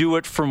to do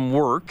it from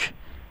work.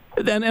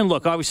 And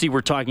look, obviously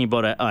we're talking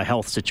about a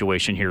health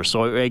situation here,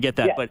 so I get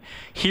that. Yeah. But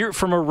here,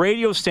 from a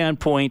radio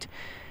standpoint,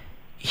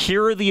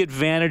 here are the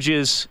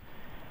advantages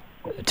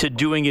to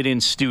doing it in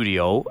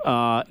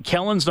studio.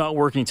 Kellen's not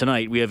working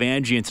tonight. We have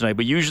Angie in tonight,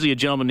 but usually a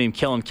gentleman named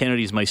Kellen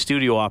Kennedy is my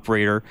studio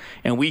operator,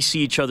 and we see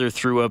each other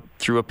through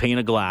a pane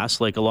of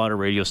glass, like a lot of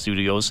radio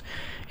studios.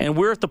 And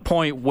we're at the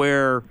point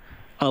where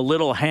a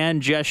little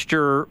hand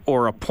gesture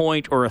or a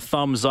point or a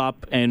thumbs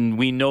up, and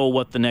we know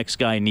what the next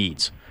guy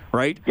needs,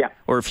 right? Yeah.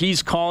 Or if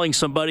he's calling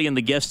somebody and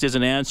the guest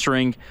isn't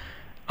answering,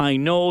 I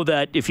know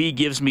that if he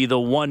gives me the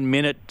 1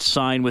 minute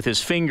sign with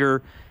his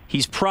finger,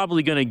 he's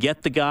probably going to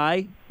get the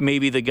guy.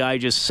 Maybe the guy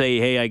just say,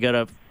 hey, I got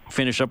to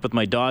finish up with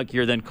my dog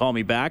here, then call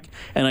me back.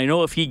 And I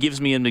know if he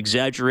gives me an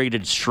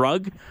exaggerated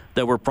shrug,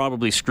 that we're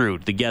probably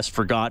screwed. The guest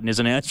forgot and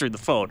isn't answering the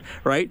phone,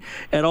 right?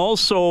 And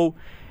also,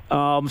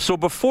 so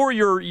before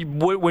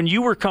when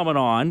you were coming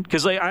on,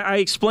 because I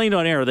explained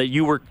on air that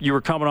you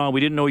were coming on, we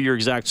didn't know your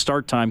exact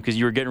start time because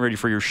you were getting ready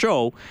for your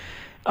show.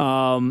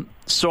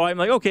 So I'm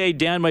like, okay,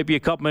 Dan might be a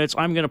couple minutes.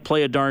 I'm going to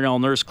play a Darnell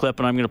Nurse clip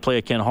and I'm going to play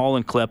a Ken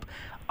Holland clip.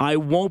 I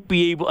won't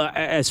be able,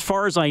 as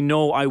far as I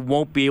know, I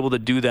won't be able to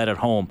do that at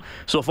home.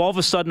 So if all of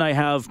a sudden I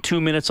have 2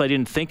 minutes I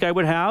didn't think I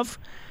would have,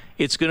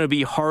 it's going to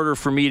be harder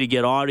for me to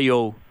get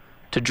audio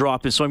to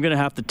drop in. So I'm going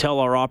to have to tell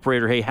our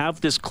operator, hey,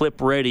 have this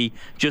clip ready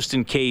just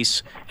in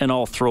case, and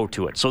I'll throw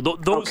to it. So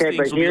those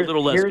things will be a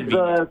little less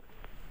convenient.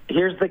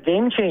 Here's the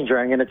game changer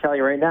I'm going to tell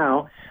you right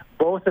now.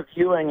 Both of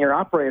you and your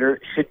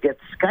operator should get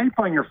Skype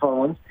on your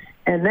phones,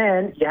 and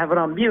then you have it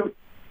on mute.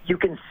 You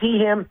can see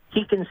him,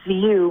 he can see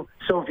you.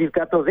 So if you've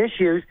got those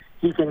issues,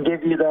 he can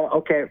give you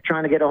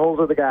trying to get a hold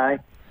of the guy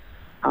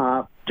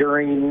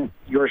during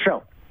your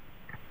show.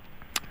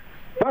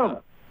 Boom.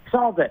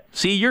 Solved it.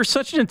 See, you're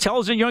such an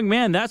intelligent young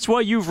man. That's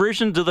why you've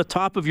risen to the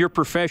top of your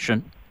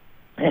profession.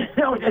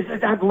 No,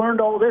 I've learned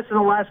all this in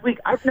the last week.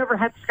 I've never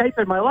had Skype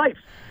in my life.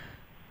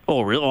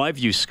 Oh, really? Oh, I've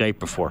used Skype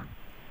before.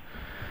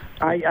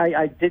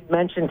 I did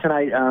mention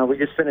tonight, we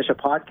just finished a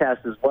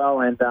podcast as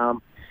well, and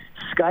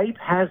Skype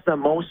has the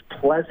most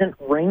pleasant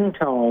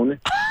ringtone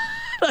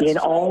in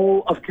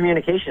all of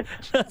communication.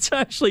 That's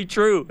actually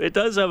true. It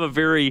does have a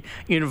very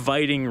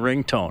inviting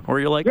ringtone where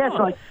you're like, yeah, it's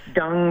like,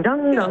 dung,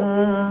 dung,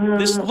 dung.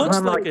 This looks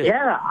I'm I'm going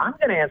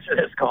to answer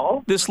this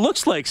call. This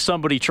looks like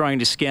somebody trying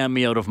to scam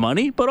me out of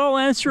money, but I'll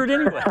answer it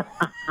anyway.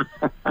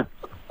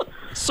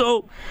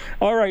 So,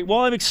 all right.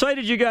 Well, I'm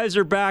excited you guys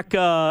are back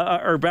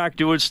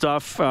doing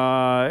stuff,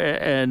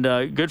 and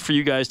good for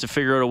you guys to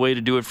figure out a way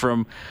to do it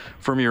from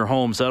your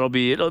homes. That'll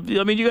be.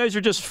 I mean, you guys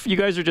are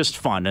just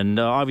fun, and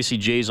obviously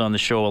Jay's on the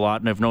show a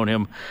lot, and I've known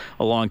him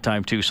a long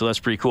time too, so that's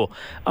pretty cool.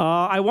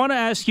 I want to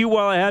ask you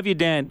while I have you,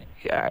 Dan,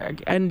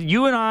 and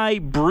you and I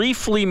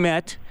briefly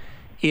met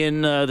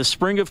in the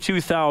spring of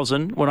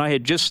 2000 when I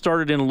had just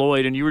started in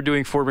Lloyd, and you were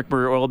doing Fort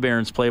McMurray Oil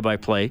Barons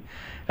play-by-play,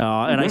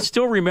 and I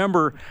still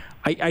remember.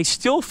 I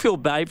still feel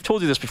bad. I've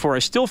told you this before. I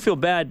still feel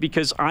bad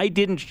because I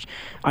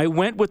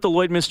went with the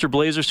Lloydminster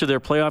Blazers to their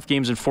playoff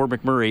games in Fort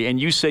McMurray,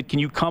 and you said, can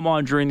you come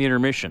on during the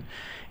intermission?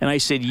 And I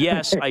said,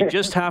 yes, I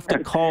just have to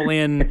call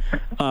in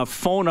a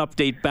phone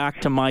update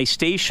back to my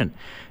station.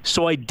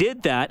 So I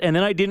did that, and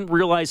then I didn't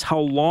realize how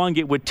long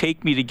it would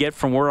take me to get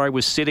from where I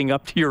was sitting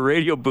up to your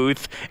radio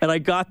booth. And I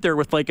got there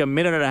with like a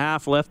minute and a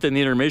half left in the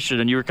intermission,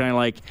 and you were kind of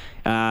like,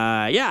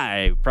 yeah,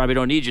 I probably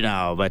don't need you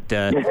now. But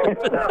that's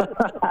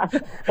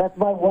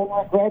my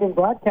one regret in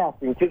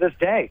broadcasting to this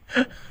day.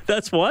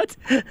 That's what?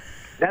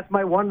 That's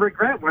my one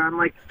regret, where I'm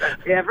like,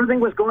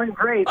 everything was going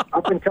great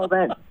up until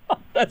then.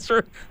 That's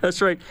right.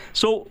 That's right.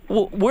 So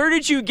where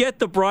did you get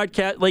the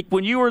broadcast? Like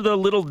when you were the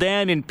little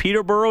Dan in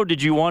Peterborough,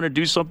 did you want to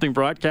do something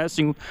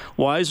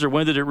broadcasting-wise, or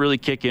when did it really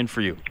kick in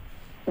for you?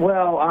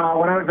 Well,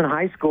 when I was in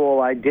high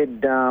school, I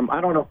did, I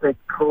don't know if they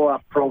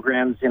co-op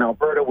programs in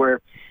Alberta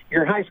where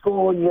you're in high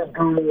school, you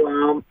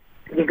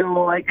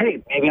go like,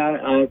 hey, maybe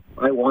I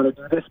want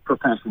to do this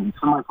profession.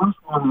 So my first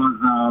one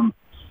was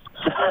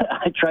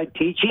I tried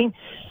teaching.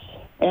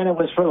 And it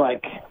was for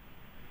like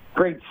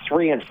grades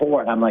 3 and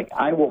 4. And I'm like,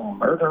 I will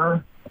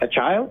murder a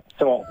child.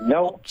 So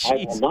no,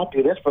 I will not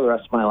do this for the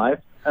rest of my life.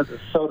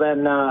 So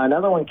then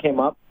another one came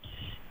up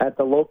at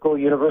the local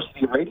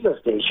university radio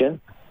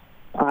station.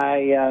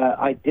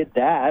 I did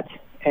that,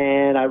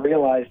 and I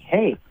realized,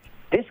 hey,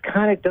 this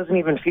kind of doesn't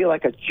even feel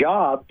like a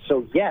job.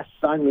 So yes,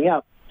 sign me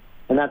up.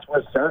 And that's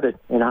where it started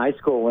in high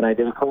school when I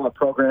did a co-op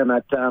program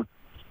at a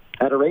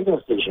radio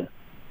station.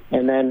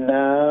 And then,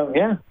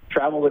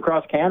 traveled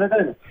across Canada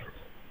and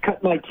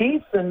cut my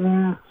teeth,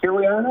 and here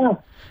we are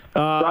now,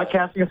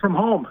 broadcasting from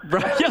home.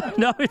 Right, yeah,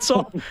 no, it's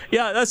all.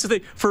 Yeah, that's the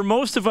thing. For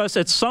most of us,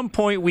 at some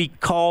point, we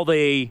called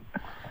a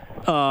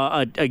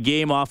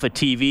game off a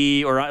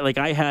TV, or like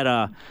I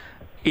had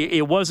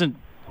it wasn't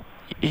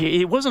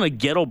a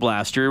ghetto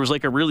blaster. It was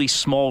like a really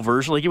small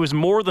version. Like it was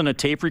more than a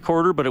tape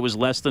recorder, but it was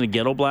less than a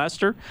ghetto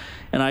blaster.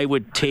 And I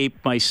would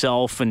tape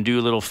myself and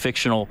do little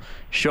fictional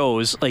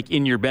shows like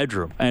in your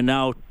bedroom. And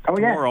now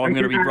tomorrow I'm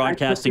going to be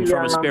broadcasting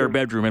from a spare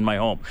bedroom in my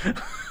home.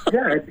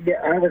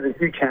 I was a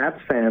huge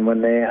Habs fan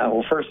when they,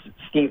 first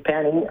Steve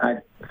Penny, I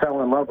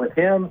fell in love with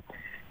him.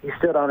 He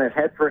stood on his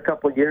head for a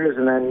couple of years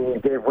and then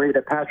gave way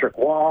to Patrick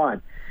Waugh.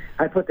 And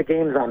I put the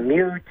games on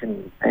mute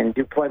and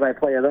do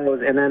play-by-play of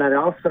those. And then I'd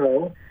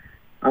also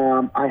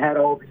I had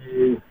all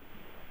the,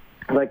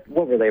 like,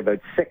 what were they, about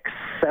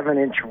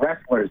 6-7 inch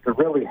wrestlers, the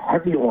really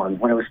heavy ones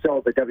when it was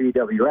still the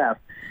WWF,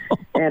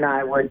 and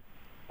I would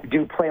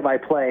do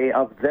play-by-play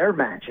of their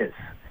matches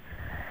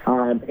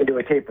into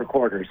a tape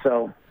recorder.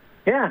 So,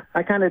 yeah,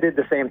 I kind of did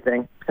the same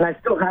thing. And I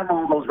still have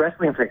all those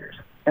wrestling figures.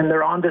 And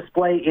they're on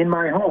display in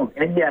my home.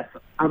 And, yes,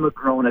 I'm a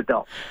grown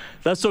adult.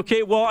 That's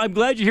okay. Well, I'm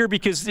glad you're here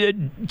because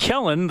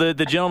Kellen, the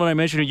gentleman I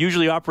mentioned who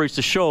usually operates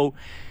the show,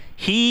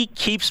 he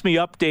keeps me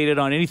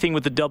updated on anything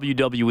with the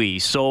WWE.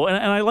 So, and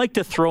I like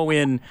to throw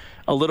in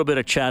a little bit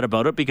of chat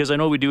about it because I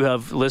know we do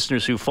have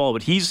listeners who follow.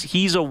 But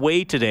he's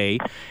away today,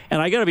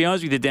 and I got to be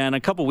honest with you, Dan. A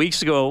couple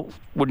weeks ago,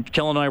 when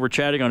Kellen and I were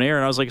chatting on air,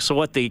 and I was like, "So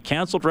what? They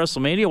canceled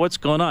WrestleMania? What's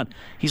going on?"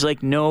 He's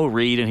like, "No,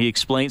 Reed," and he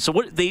explained. So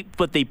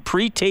they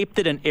pre-taped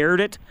it and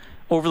aired it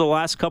over the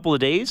last couple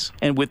of days,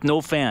 and with no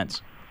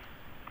fans.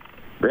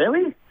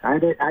 Really? I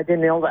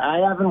didn't know that. I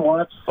haven't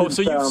watched. Oh,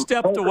 so you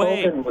stepped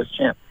away. Hogan was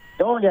champ.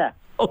 Oh yeah.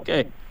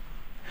 Okay.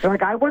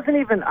 Like I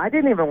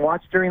didn't even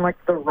watch during like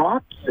the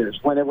Rock years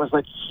when it was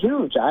like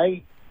huge.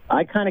 I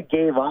kind of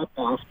gave up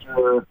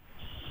after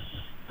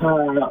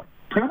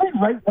probably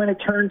right when it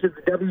turned to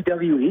the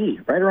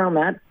WWE, right around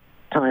that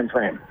time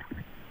frame.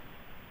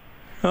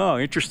 Oh,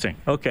 interesting.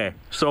 Okay,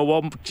 so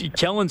well,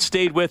 Kellen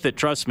stayed with it.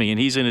 Trust me, and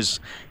he's in his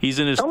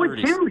 30s. Oh,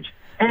 it's huge.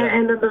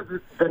 And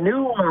the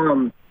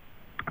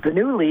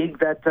new league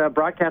that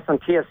broadcasts on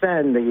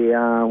TSN,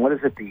 the what is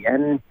it?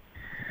 The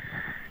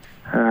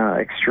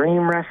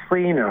Extreme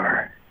Wrestling,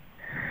 or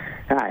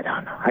I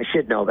don't know. I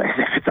should know that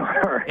if it's on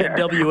our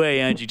NWA.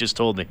 Angie just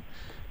told me.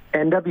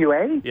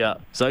 NWA? Yeah.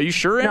 So are you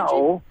sure,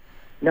 Angie?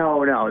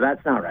 No,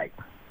 that's not right.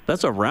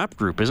 That's a rap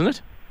group, isn't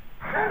it?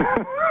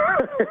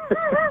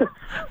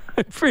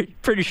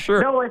 pretty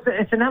sure. No,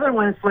 it's another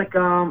one. It's like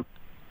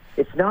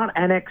it's not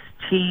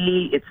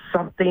NXT. It's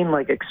something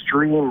like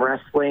Extreme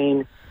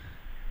Wrestling,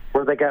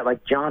 where they got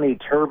like Johnny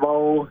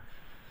Turbo.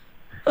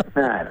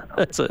 I don't know.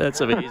 That's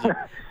amazing.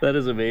 That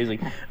is amazing.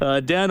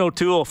 Dan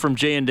O'Toole from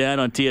Jay and Dan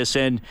on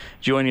TSN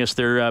joining us.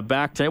 They're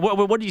back tonight.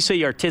 What do you say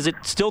you are? Is it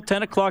still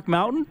 10 o'clock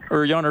Mountain,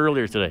 or are you on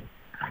earlier today?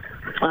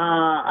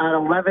 At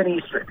 11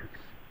 Eastern.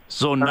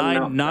 So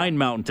 9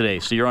 Mountain today.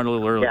 So you're on a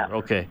little earlier. Yeah.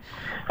 Okay.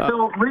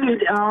 So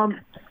Reed,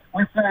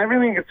 with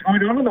everything that's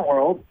going on in the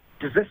world,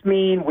 does this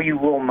mean we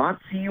will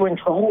not see you in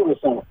Toronto this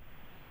summer?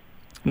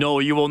 No,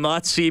 you will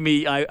not see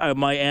me.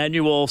 My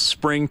annual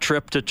spring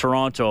trip to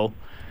Toronto.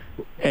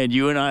 And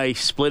you and I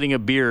splitting a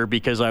beer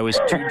because I was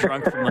too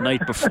drunk from the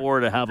night before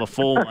to have a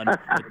full one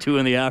at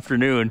 2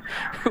 p.m.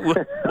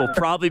 We'll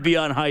probably be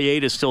on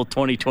hiatus till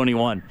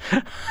 2021.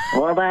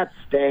 Well, that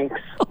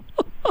stinks.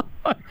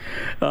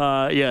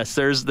 Yes,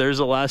 there's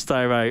the last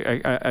time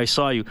I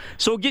saw you.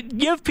 So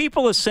give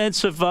people a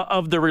sense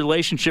of the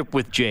relationship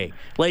with Jay.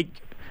 Like,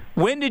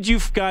 when did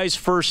you guys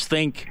first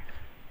think,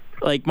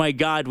 like, my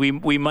God,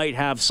 we might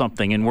have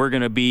something and we're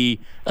going to be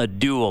a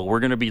duo,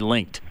 we're going to be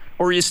linked?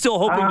 Or are you still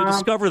hoping to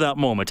discover that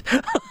moment?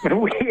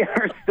 We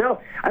are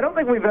still. I don't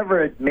think we've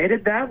ever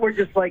admitted that. We're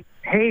just like,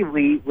 hey,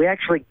 we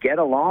actually get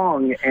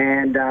along,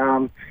 and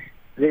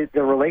the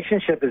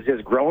relationship has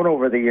just grown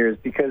over the years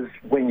because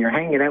when you're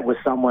hanging out with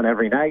someone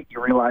every night,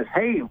 you realize,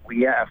 hey,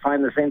 we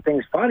find the same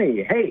things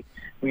funny. Hey,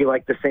 we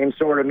like the same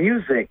sort of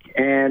music.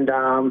 And,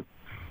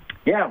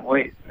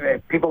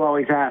 people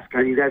always ask,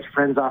 are you guys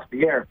friends off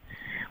the air?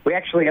 We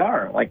actually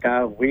are. Like,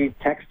 we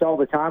text all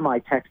the time. I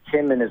text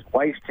him and his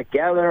wife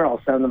together.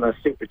 I'll send them a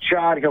stupid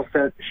shot.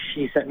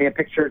 She sent me a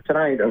picture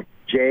tonight of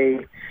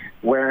Jay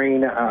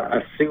wearing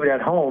a suit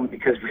at home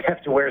because we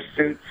have to wear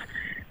suits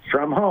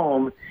from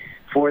home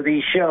for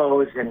these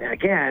shows. And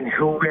again,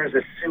 who wears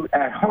a suit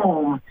at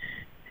home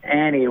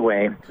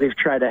anyway? We've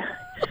tried to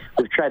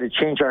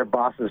change our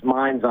bosses'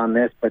 minds on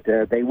this, but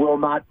they will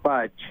not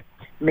budge.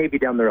 Maybe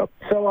down the road.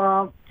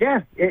 So,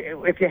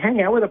 if you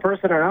hang out with a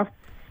person enough,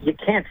 you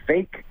can't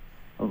fake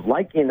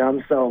liking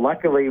them. So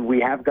luckily we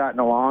have gotten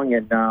along,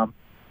 and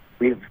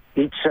we've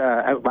each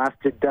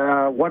outlasted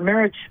one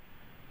marriage.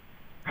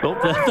 Well,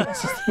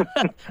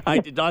 I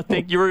did not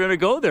think you were going to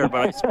go there,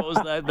 but I suppose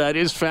that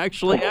is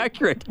factually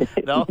accurate.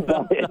 Now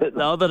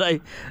that I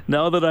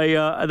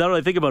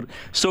think about it.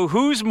 So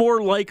who's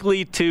more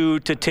likely to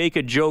take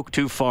a joke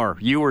too far,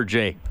 you or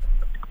Jay?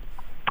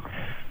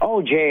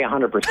 Oh, Jay,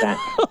 100%.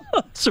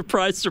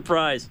 Surprise,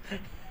 surprise.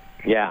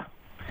 Yeah.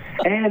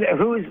 And I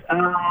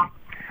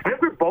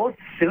think we're both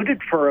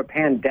suited for a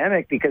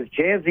pandemic because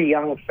Jay has a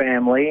young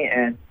family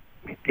and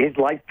his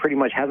life pretty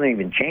much hasn't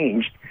even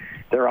changed.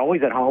 They're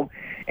always at home.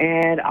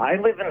 And I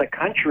live in the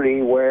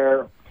country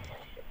where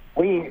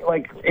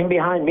in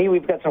behind me,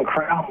 we've got some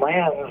crown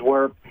lands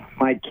where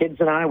my kids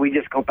and I, we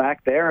just go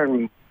back there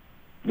and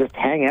just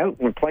hang out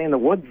and play in the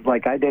woods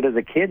like I did as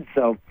a kid.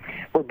 So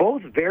we're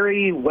both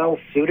very well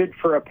suited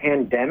for a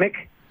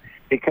pandemic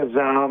because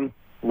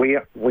we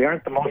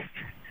aren't the most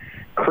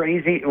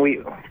crazy.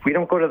 We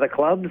don't go to the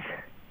clubs.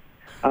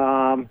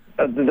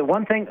 The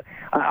one thing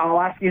I'll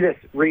ask you this,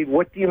 Reed,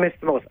 what do you miss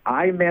the most?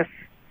 I miss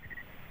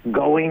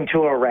going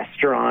to a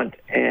restaurant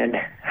and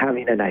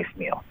having a nice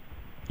meal.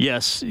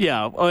 Yes,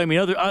 yeah. I mean,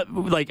 other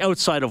like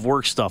outside of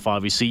work stuff,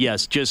 obviously,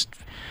 yes. Just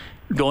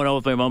going out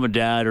with my mom and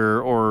dad,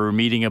 or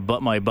meeting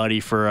my buddy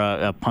for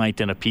a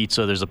pint and a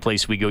pizza. There's a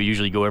place we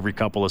usually go every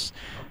couple of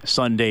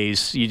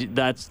Sundays.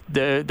 That's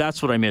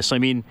what I miss. I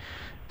mean,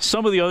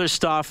 some of the other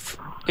stuff,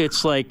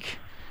 it's like,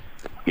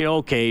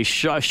 okay,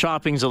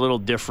 shopping's a little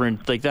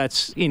different. Like,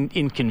 that's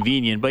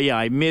inconvenient. But yeah,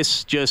 I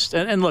miss just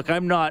and look,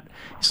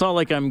 it's not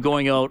like I'm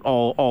going out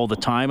all the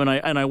time,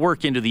 and I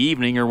work into the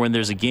evening, or when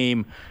there's a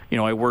game,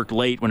 I work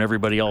late when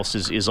everybody else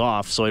is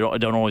off, so I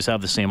don't always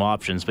have the same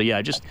options. But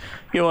yeah, just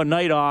a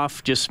night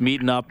off, just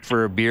meeting up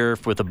for a beer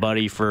with a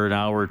buddy for an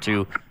hour or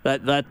two.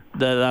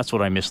 That's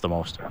what I miss the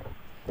most.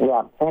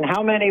 Yeah, and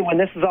how many, when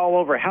this is all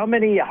over, how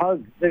many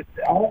hugs?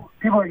 All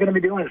people are going to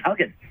be doing is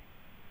hugging.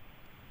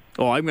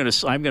 Oh, I'm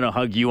gonna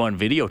hug you on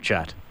video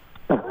chat.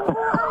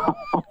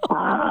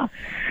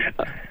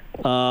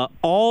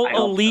 All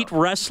Elite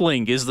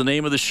Wrestling is the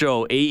name of the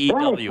show.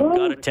 AEW.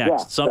 Got a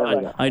text.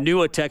 Yeah, I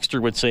knew a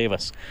texter would save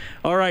us.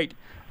 All right,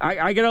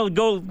 I gotta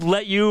go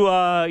let you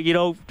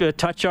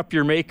touch up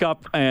your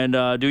makeup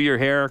and do your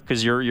hair,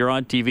 because you're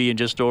on TV in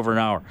just over an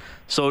hour.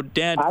 So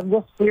Dan, I'm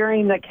just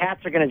fearing the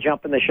cats are going to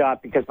jump in the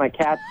shot, because my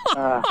cats.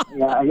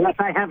 Yes,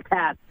 I have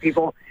cats.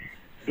 People.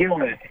 Deal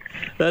with it.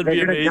 That'd be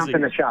amazing. They're going to jump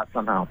in the shot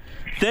somehow.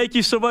 Thank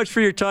you so much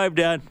for your time,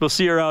 Dan. We'll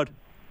see you around.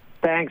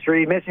 Thanks,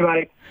 Reed. Miss you,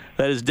 buddy.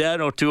 That is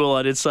Dan O'Toole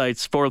on Inside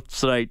Sports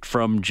tonight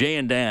from Jay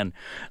and Dan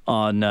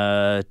on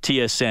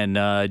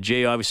TSN.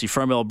 Jay, obviously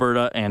from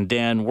Alberta, and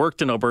Dan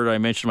worked in Alberta. I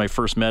mentioned when I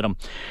first met him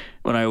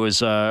when I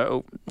was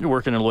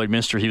working in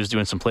Lloydminster. He was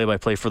doing some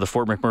play-by-play for the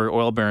Fort McMurray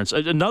Oil Barons.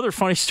 Another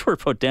funny story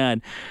about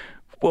Dan.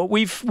 Well,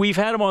 we've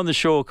had him on the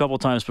show a couple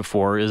times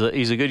before.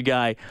 He's a good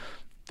guy.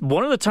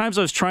 One of the times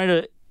I was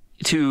trying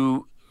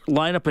to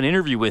line up an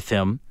interview with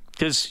him,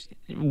 because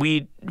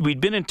we'd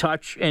been in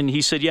touch, and he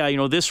said, yeah,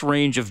 this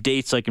range of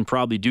dates I can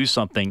probably do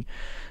something,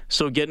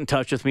 so get in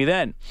touch with me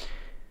then.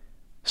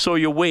 So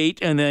you wait,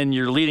 and then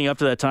you're leading up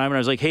to that time, and I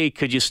was like, hey,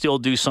 could you still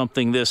do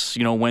something this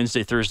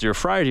Wednesday, Thursday, or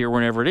Friday, or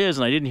whenever it is?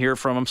 And I didn't hear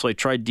from him, so I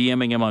tried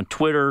DMing him on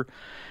Twitter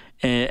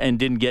and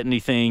didn't get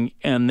anything.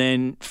 And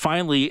then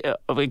finally,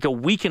 like a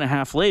week and a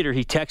half later,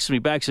 he texted me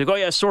back. He's like, oh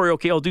yeah, sorry,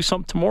 okay, I'll do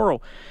something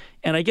tomorrow.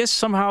 And I guess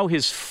somehow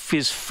his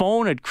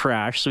phone had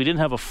crashed, so he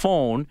didn't have a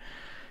phone,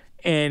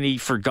 and he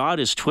forgot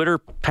his Twitter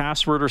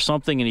password or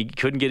something, and he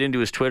couldn't get into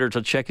his Twitter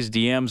to check his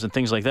DMs and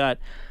things like that.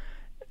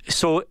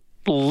 So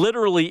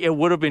literally, it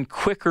would have been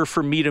quicker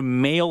for me to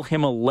mail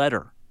him a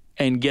letter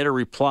and get a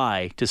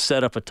reply to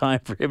set up a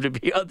time for him to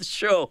be on the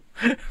show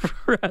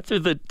rather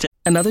than...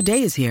 Another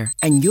day is here,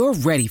 and you're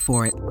ready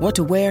for it. What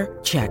to wear?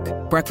 Check.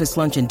 Breakfast,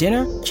 lunch, and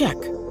dinner? Check.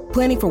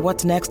 Planning for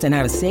what's next and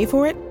how to save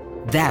for it?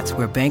 That's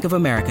where Bank of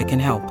America can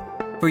help.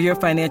 For your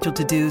financial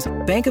to-dos,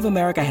 Bank of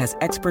America has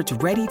experts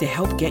ready to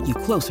help get you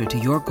closer to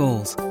your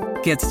goals.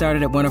 Get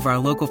started at one of our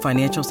local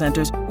financial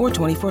centers or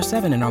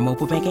 24/7 in our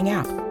mobile banking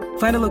app.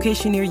 Find a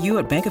location near you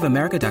at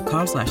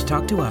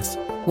bankofamerica.com/talktous.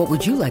 What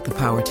would you like the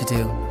power to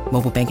do?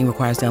 Mobile banking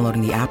requires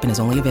downloading the app and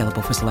is only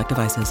available for select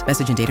devices.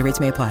 Message and data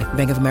rates may apply.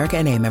 Bank of America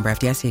N.A., member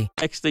FDIC.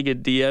 Texting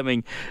and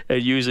DMing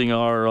and using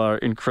our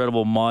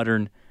incredible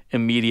modern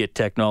immediate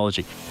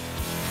technology.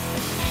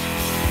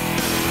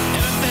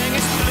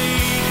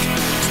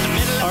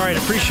 All right,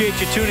 appreciate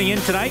you tuning in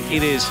tonight.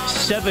 It is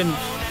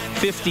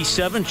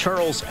 7:57.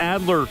 Charles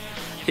Adler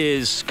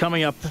is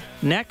coming up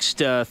next.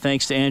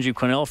 Thanks to Angie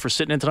Quinnell for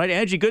sitting in tonight.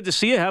 Angie, good to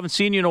see you. Haven't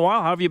seen you in a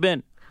while. How have you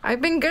been? I've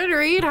been good,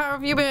 Reed. How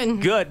have you been?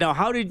 Good. Now,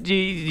 how did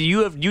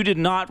you did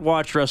not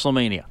watch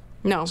WrestleMania?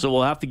 No. So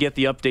we'll have to get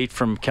the update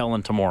from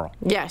Kellen tomorrow.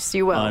 Yes,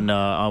 you will.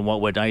 On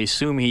what would I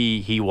assume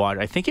he watched?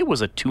 I think it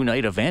was a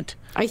 2-night event.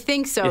 I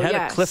think so. It had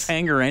yes. a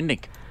cliffhanger ending.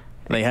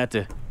 They had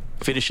to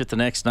finish it the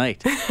next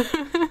night.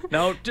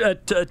 Now,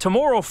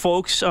 tomorrow,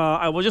 folks,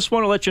 I will just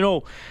want to let you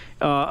know,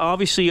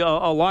 obviously a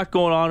lot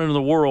going on in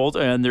the world,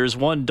 and there's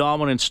one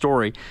dominant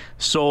story.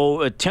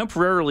 So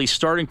temporarily,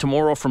 starting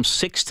tomorrow from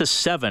 6 to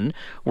 7,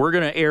 we're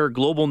going to air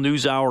Global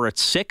News Hour at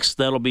 6.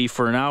 That'll be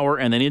for an hour,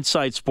 and then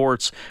Inside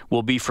Sports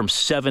will be from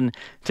 7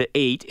 to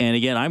 8. And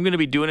again, I'm going to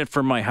be doing it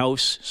from my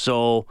house,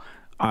 so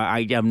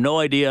I have no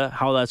idea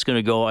how that's going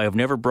to go. I have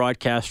never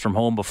broadcast from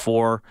home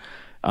before.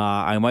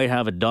 I might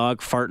have a dog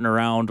farting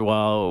around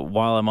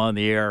while I'm on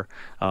the air.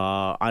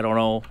 I don't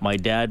know. My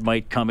dad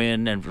might come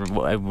in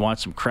and want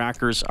some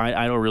crackers.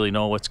 I don't really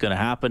know what's going to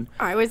happen.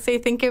 I would say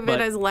think of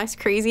it as less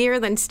crazier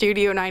than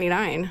Studio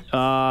 99.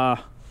 Well,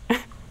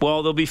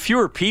 there'll be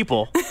fewer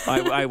people,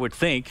 I would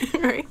think.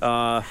 Right.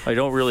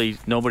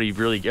 Nobody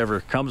really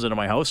ever comes into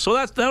my house.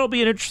 So that'll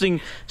be an interesting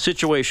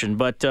situation.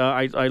 But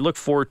I look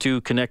forward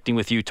to connecting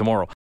with you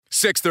tomorrow.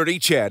 6:30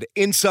 CHED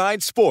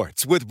Inside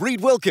Sports with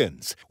Reed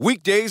Wilkins.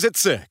 Weekdays at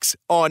 6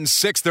 on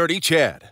 6:30 CHED.